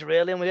wages,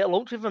 really, and we get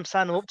lumped with them,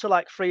 sign them up to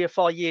like 3 or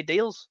 4 year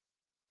deals.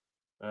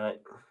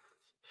 Right.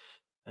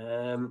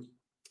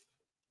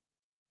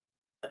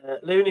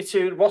 Looney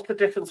Tune. What's the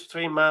difference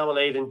between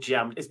marmalade and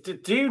jam?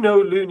 Do you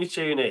know Looney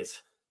Tune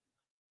is?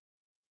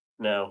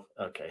 No.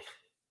 Okay.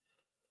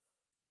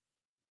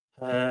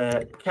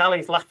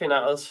 Callie's laughing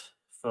at us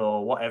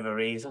for whatever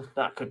reason.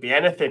 That could be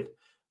anything.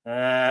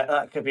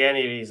 That could be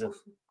any reason.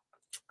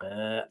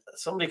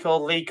 Somebody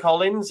called Lee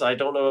Collins. I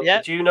don't know.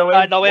 Yeah, do you know him?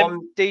 I know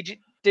him. DJ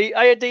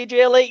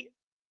Elite.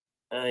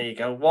 There you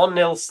go.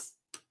 1-0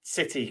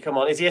 City. Come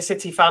on. Is he a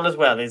City fan as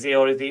well? Is he,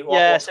 or is he?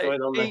 What's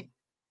going on there?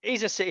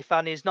 He's a City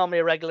fan. He's normally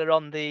a regular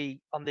on the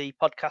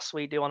podcast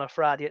we do on a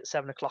Friday at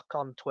 7 o'clock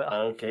on Twitter.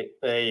 Okay,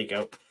 there you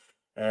go.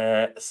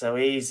 So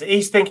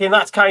he's thinking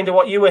that's kind of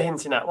what you were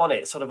hinting at,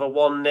 wasn't it? Sort of a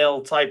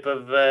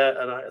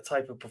 1-0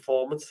 type of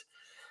performance.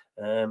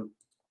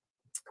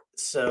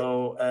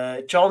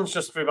 So John's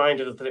just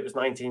reminded us that it was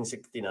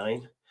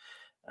 1969,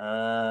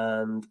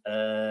 and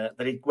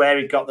where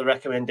he got the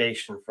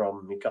recommendation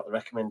from. He got the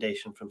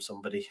recommendation from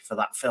somebody for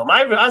that film.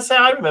 I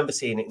remember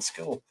seeing it in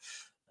school.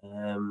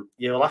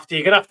 You're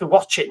gonna have to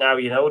watch it now.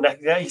 You know,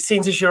 it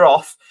seems as you're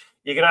off,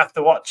 you're gonna have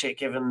to watch it,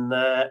 given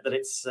that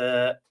it's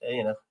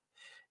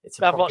it's.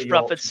 I've watched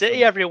Bradford City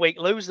film every week,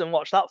 lose and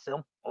watch that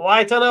film. Well,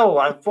 I don't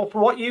know. From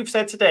what you've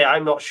said today,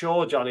 I'm not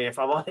sure, Johnny. If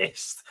I'm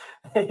honest,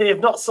 you've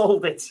not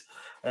sold it.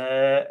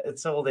 It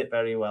sold it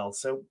very well.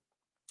 So,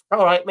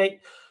 all right,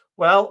 mate.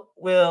 Well,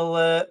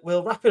 we'll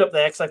wrap it up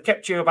there because I've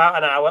kept you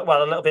about an hour.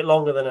 Well, a little bit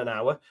longer than an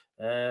hour.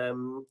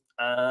 Well,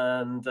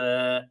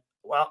 I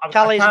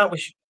can't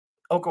wish.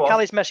 Oh, go on.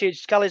 Callie's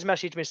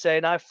messaged me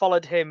saying I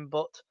followed him,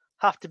 but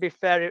have to be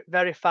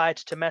verified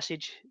to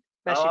message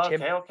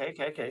him.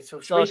 Okay. So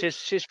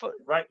she's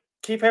right.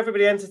 Keep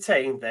everybody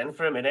entertained then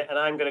for a minute, and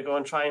I'm going to go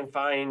and try and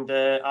find.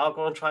 I'll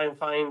go and try and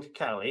find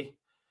Callie,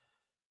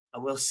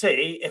 and we'll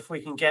see if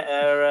we can get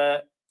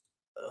her.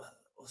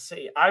 we'll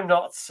see. I'm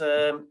not.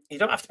 You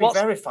don't have to be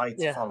verified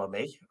to yeah. follow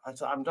me. I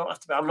don't have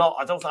to be. I'm not.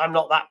 I don't. I'm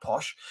not that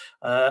posh.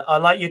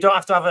 You don't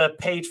have to have a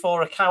paid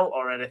for account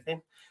or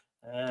anything.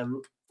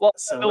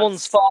 What's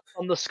everyone's thoughts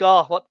on the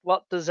score?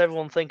 What does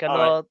everyone think? I All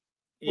know right.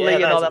 Yeah, Lee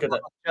and all that's a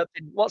that. good.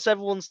 What's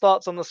everyone's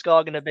thoughts on the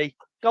score going to be?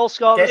 Goal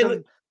scorers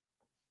and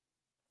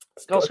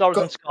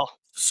score.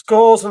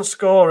 Scores and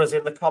scorers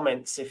in the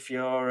comments if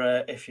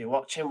you're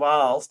watching,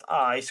 whilst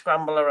I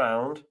scramble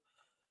around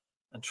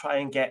and try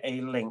and get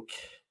a link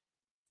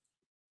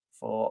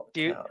for.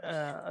 Do you?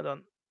 I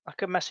don't. I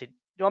can message. Do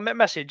you want me to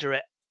message her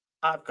it?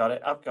 I've got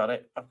it. Have you got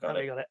it?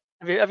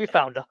 Have you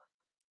found her?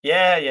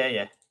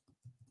 Yeah.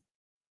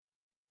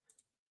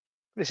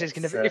 This is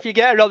gonna be. If you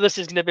get her on, this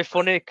is gonna be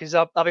funny because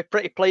I'll be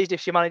pretty pleased if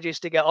she manages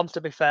to get on.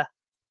 To be fair,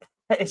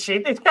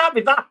 it can't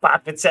be that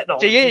bad with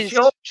technology. She is.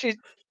 Sure. She's.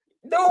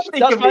 Nobody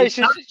That's can why be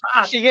that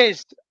bad. she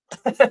is.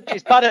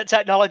 She's bad at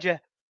technology.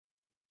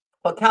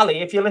 Well,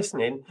 Callie, if you're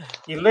listening,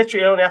 you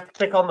literally only have to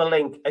click on the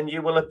link and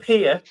you will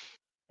appear.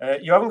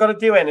 You haven't got to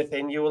do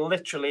anything. You will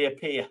literally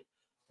appear.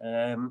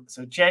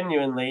 So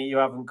genuinely, you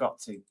haven't got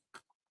to.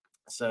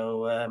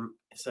 So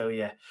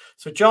yeah.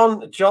 So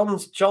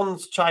John's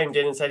chimed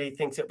in and said he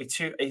thinks it'll be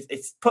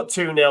it's put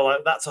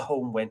 2-0. That's a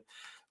home win.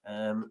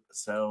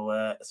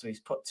 So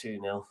he's put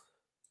 2-0.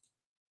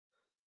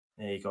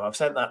 There you go. I've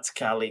sent that to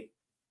Callie.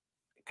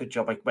 Good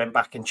job. I went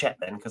back and checked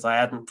then because I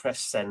hadn't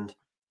pressed send.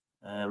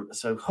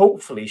 So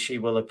hopefully she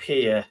will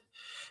appear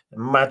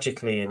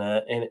magically in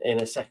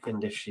a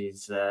second if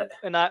she's.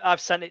 And I've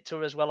sent it to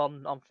her as well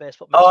on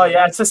Facebook. Oh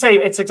yeah, it's the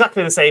same. It's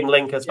exactly the same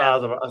link as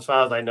far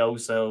as I know.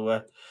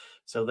 So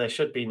there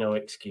should be no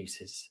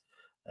excuses.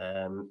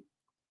 So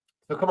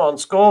come on,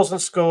 scores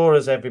and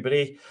scorers,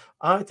 everybody.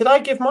 Did I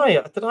do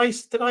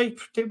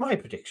my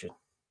prediction?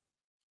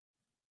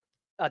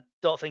 I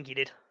don't think you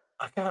did.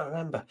 I can't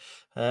remember.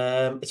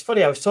 It's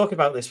funny. I was talking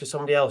about this with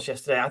somebody else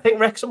yesterday. I think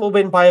Wrexham will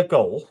win by a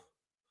goal,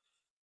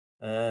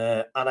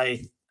 and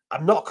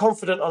I'm not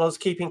confident on us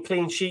keeping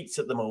clean sheets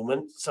at the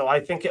moment. So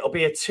I think it'll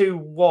be a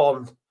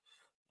 2-1.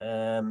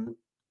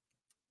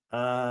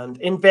 And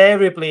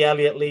invariably,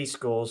 Elliot Lee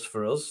scores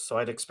for us. So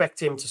I'd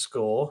expect him to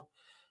score.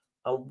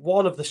 And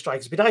one of the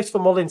strikers, it'd be nice for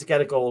Mullin to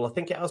get a goal. I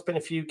think it has been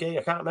a few games.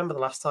 I can't remember the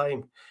last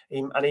time.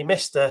 He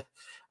missed a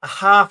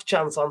half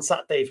chance on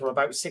Saturday from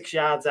about 6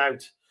 yards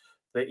out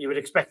that you would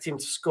expect him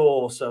to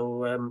score.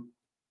 So,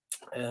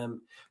 but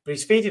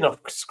he's feeding off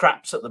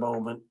scraps at the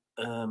moment.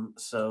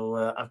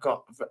 So I've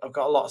got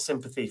a lot of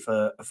sympathy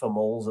for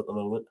Moles at the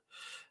moment.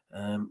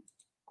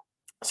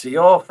 So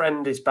your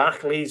friend is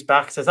back. Lee's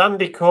back. Says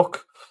Andy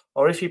Cook,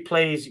 or if he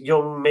plays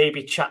Young,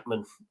 maybe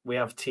Chapman. We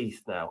have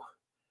teeth now.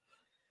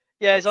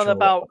 Yeah, he's on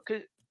about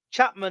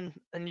Chapman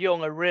and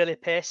Young are really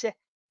pacey.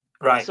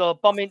 Right. So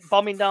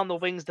bombing down the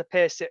wings, the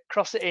pace it,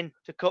 cross it in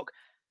to Cook.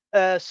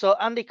 So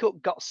Andy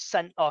Cook got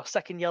sent a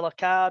second yellow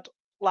card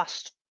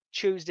last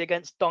Tuesday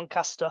against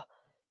Doncaster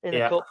in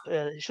the cup.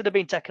 He should have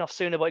been taken off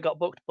sooner, but he got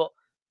booked. But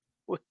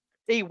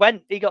he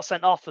got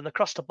sent off, and they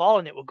crossed the ball,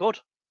 and it was good.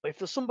 But if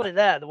there's somebody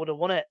there, they would have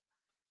won it.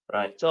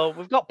 Right. So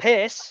we've got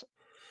pace.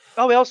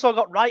 Oh, we also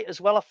got Wright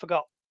as well. I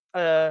forgot.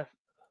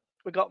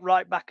 We got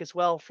Wright back as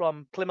well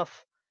from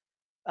Plymouth,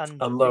 and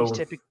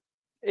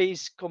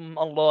he's come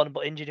on loan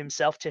but injured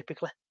himself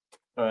typically.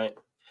 Right.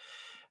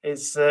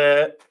 It's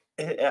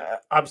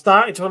I'm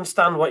starting to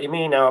understand what you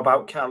mean now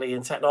about Callie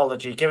and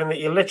technology, given that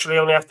you literally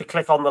only have to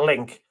click on the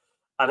link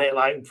and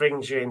it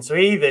brings you in. So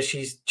either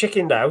she's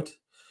chickened out,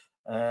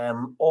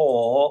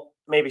 or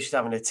maybe she's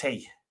having a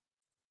tea.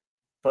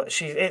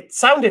 But it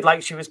sounded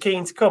like she was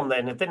keen to come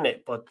then, didn't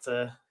it? But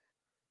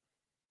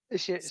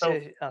see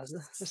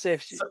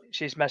if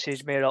she's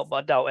messaged me or not, but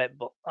I doubt it.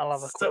 But I'll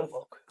have a quick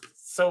look.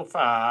 So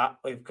far,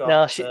 we've got.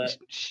 No, she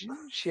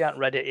hasn't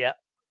read it yet.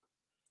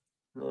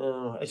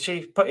 No, is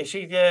she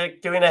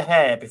doing her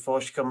hair before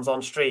she comes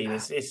on stream?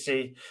 Is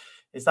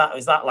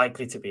that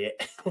likely to be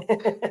it?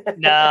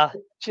 Nah,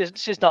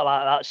 she's not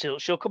like that.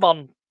 She'll come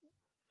on.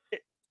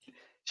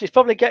 She's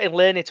probably getting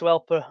Laney to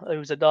help her,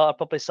 who's a daughter,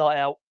 probably sort it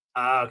out.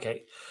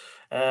 Okay.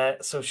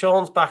 So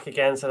Sean's back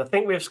again. Said I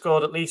think we've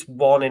scored at least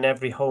one in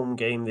every home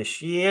game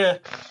this year.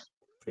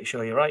 Pretty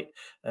sure you're right.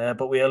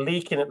 But we are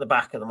leaking at the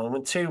back at the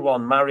moment.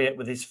 2-1. Marriott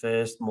with his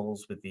first,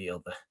 Moles with the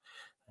other.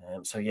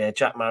 So yeah,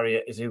 Jack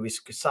Marriott is who we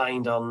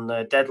signed on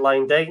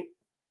deadline day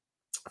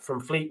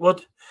from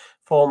Fleetwood,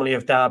 formerly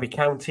of Derby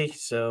County.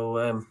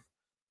 So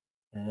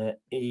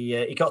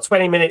he got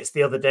 20 minutes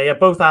the other day.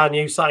 Both our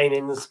new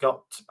signings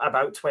got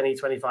about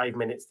 20-25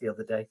 minutes the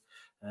other day.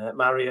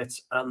 Marriott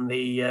and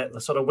the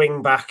sort of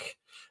wing back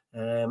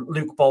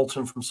Luke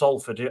Bolton from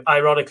Salford, who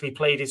ironically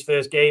played his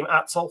first game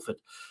at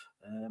Salford.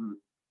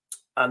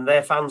 And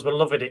their fans were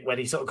loving it when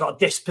he sort of got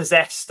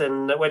dispossessed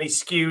and when he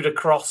skewed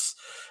across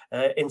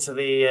into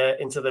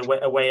the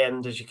away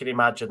end. As you can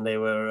imagine, they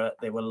were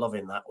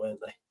loving that, weren't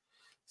they?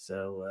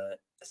 So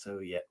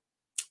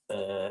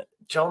yeah.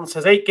 John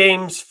says 8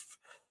 games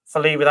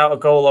for Lee without a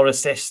goal or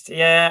assist.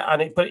 Yeah,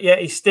 but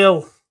he's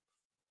still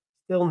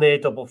near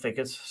double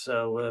figures.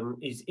 So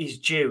he's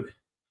due.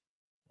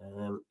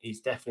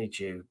 He's definitely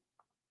due.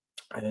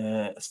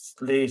 There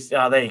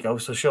you go.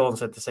 So Sean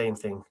said the same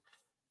thing.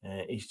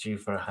 He's due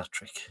for a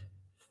hat-trick.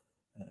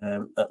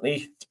 At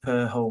least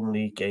per home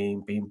league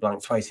game, being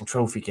blanked twice in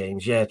trophy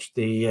games. Yeah,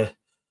 the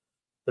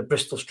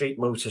Bristol Street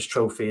Motors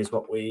Trophy is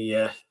what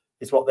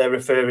they're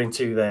referring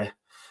to there.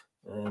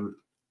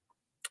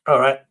 All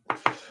right.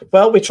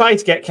 Well, we tried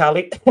to get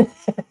Callie.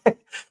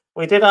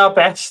 We did our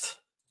best.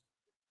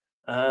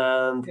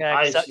 And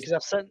because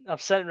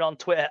I've sent her on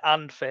Twitter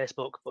and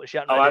Facebook, but she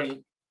hasn't read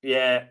it.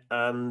 Yeah,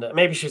 and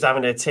maybe she's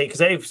having a tea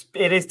because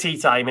it is tea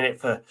time in it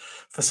for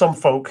some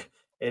folk.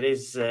 It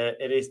is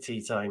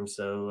tea time,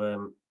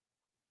 so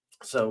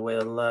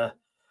we'll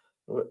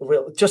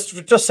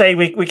just say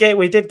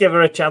we did give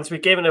her a chance.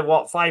 We've given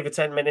her 5 or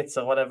 10 minutes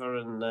or whatever,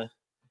 and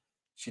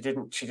she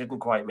didn't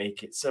quite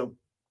make it. So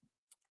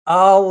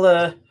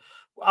I'll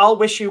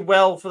wish you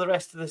well for the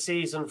rest of the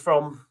season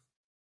from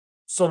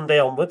Sunday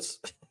onwards.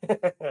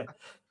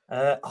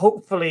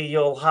 Hopefully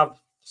you'll have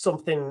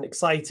something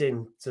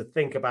exciting to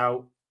think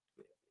about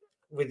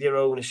with your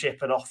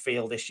ownership and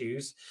off-field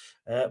issues.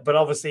 But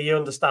obviously you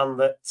understand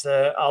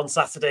that on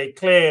Saturday,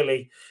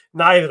 clearly,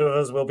 neither of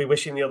us will be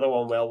wishing the other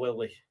one well, will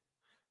we?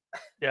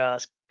 Yeah,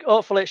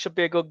 hopefully it should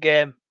be a good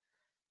game.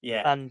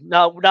 Yeah. And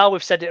now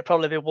we've said it'll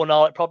probably be 1-0.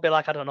 It'll probably be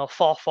like, I don't know,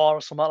 4-4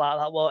 or something like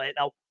that, won't it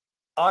now?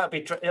 Oh, I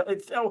mean,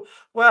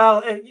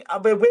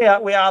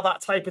 we are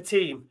that type of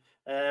team.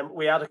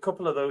 We had a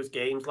couple of those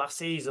games last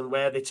season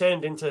where they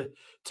turned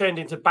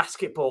into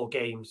basketball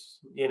games.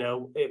 You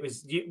know, it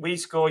was we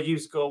score, you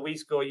score, we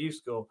score, you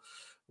score.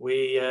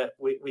 We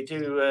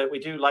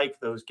do like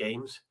those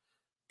games,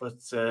 but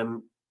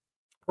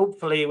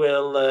hopefully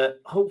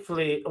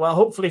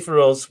for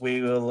us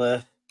we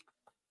will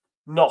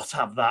not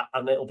have that,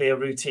 and it'll be a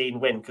routine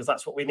win because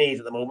that's what we need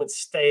at the moment.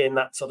 Stay in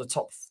that sort of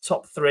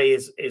top three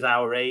is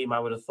our aim. I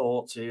would have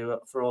thought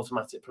for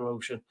automatic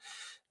promotion.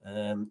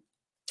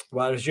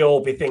 Whereas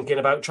you'll be thinking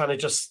about trying to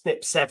just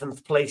snip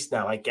 7th place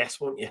now, I guess,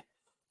 won't you?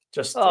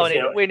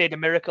 We need a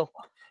miracle.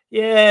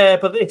 Yeah,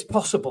 but it's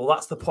possible.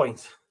 That's the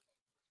point.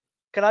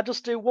 Can I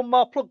just do one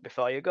more plug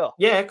before you go?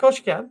 Yeah, of course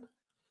you can.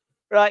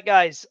 Right,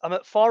 guys, I'm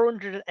at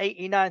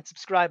 489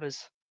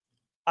 subscribers.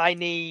 I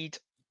need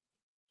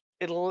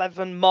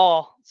 11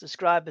 more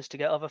subscribers to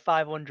get over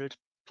 500.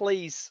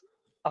 Please,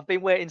 I've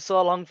been waiting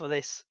so long for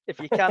this. If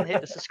you can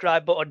hit the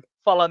subscribe button,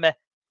 follow me.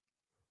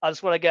 I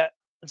just want to get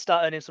and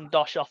start earning some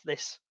dosh off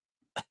this.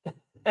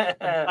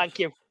 Thank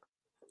you.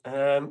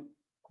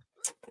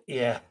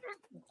 Yeah.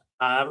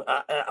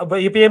 Will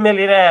you be a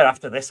millionaire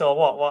after this, or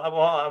what?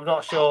 I'm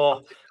not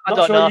sure. I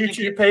don't know.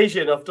 YouTube pays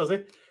you enough, does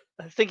it?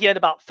 I think he had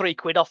about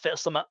 £3 off it or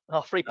something,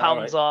 or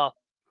 £3 or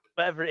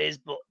whatever it is.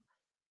 But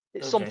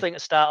it's something to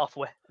start off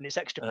with, and it's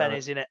extra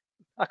pennies in it.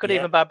 I could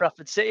even buy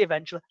Bradford City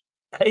eventually.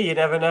 Hey, you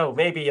never know.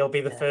 Maybe you'll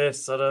be the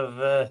first sort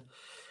of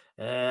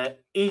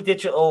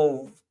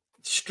e-digital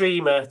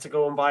streamer to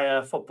go and buy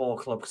a football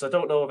club, because I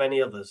don't know of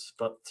any others,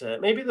 but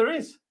maybe there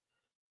is.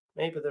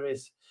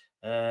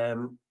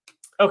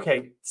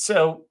 Okay,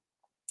 so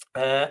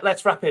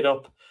let's wrap it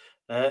up.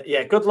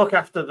 Good luck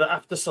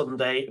after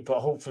Sunday,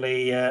 but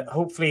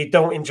hopefully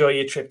don't enjoy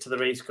your trip to the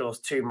racecourse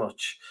too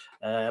much.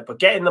 But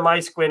get in the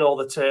mice gwyn or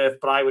the turf.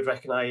 But I would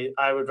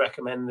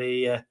recommend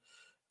the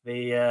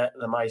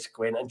mice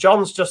gwyn. And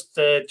John's just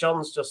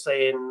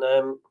saying,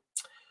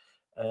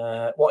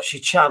 what's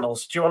your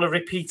channels? Do you want to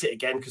repeat it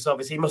again? Because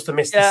obviously he must have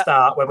missed the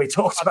start when we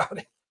talked about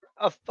it.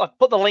 I've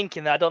put the link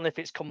in there. I don't know if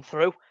it's come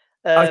through.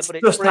 But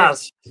it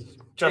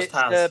just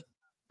has.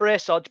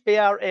 Braysodge,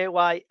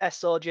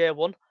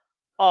 BRAYSOJ1,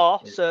 or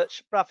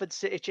search Bradford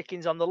City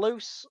Chickens on the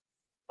Loose,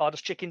 or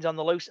just Chickens on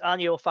the Loose,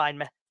 and you'll find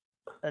me.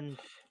 And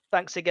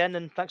thanks again,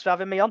 and thanks for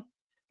having me on.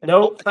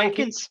 No, thank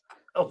you.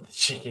 Oh,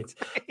 chickens.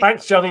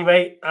 Thanks, Johnny,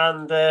 mate.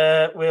 And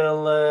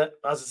we'll, as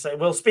I say,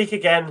 we'll speak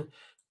again.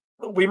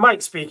 We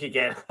might speak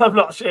again. I'm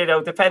not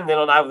sure, depending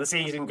on how the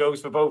season goes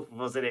for both of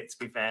us, in it, to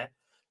be fair.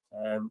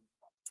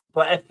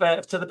 But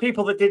if to the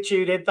people that did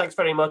tune in, thanks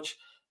very much.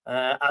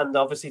 And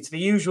obviously to the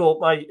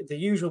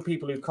usual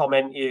people who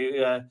comment,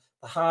 the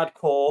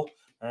hardcore,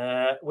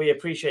 we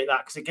appreciate that,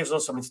 because it gives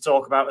us something to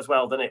talk about as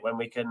well, doesn't it? When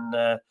we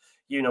can,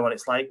 you know what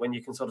it's like when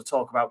you can sort of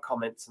talk about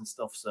comments and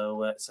stuff.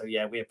 So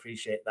yeah, we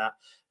appreciate that.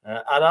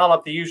 And I'll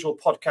have the usual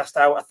podcast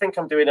out. I think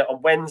I'm doing it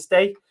on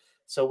Wednesday,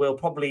 so we'll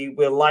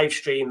live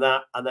stream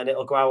that, and then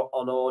it'll go out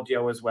on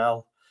audio as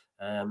well.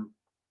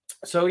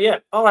 So yeah,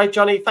 all right,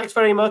 Johnny. Thanks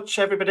very much,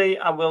 everybody,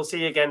 and we'll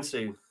see you again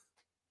soon.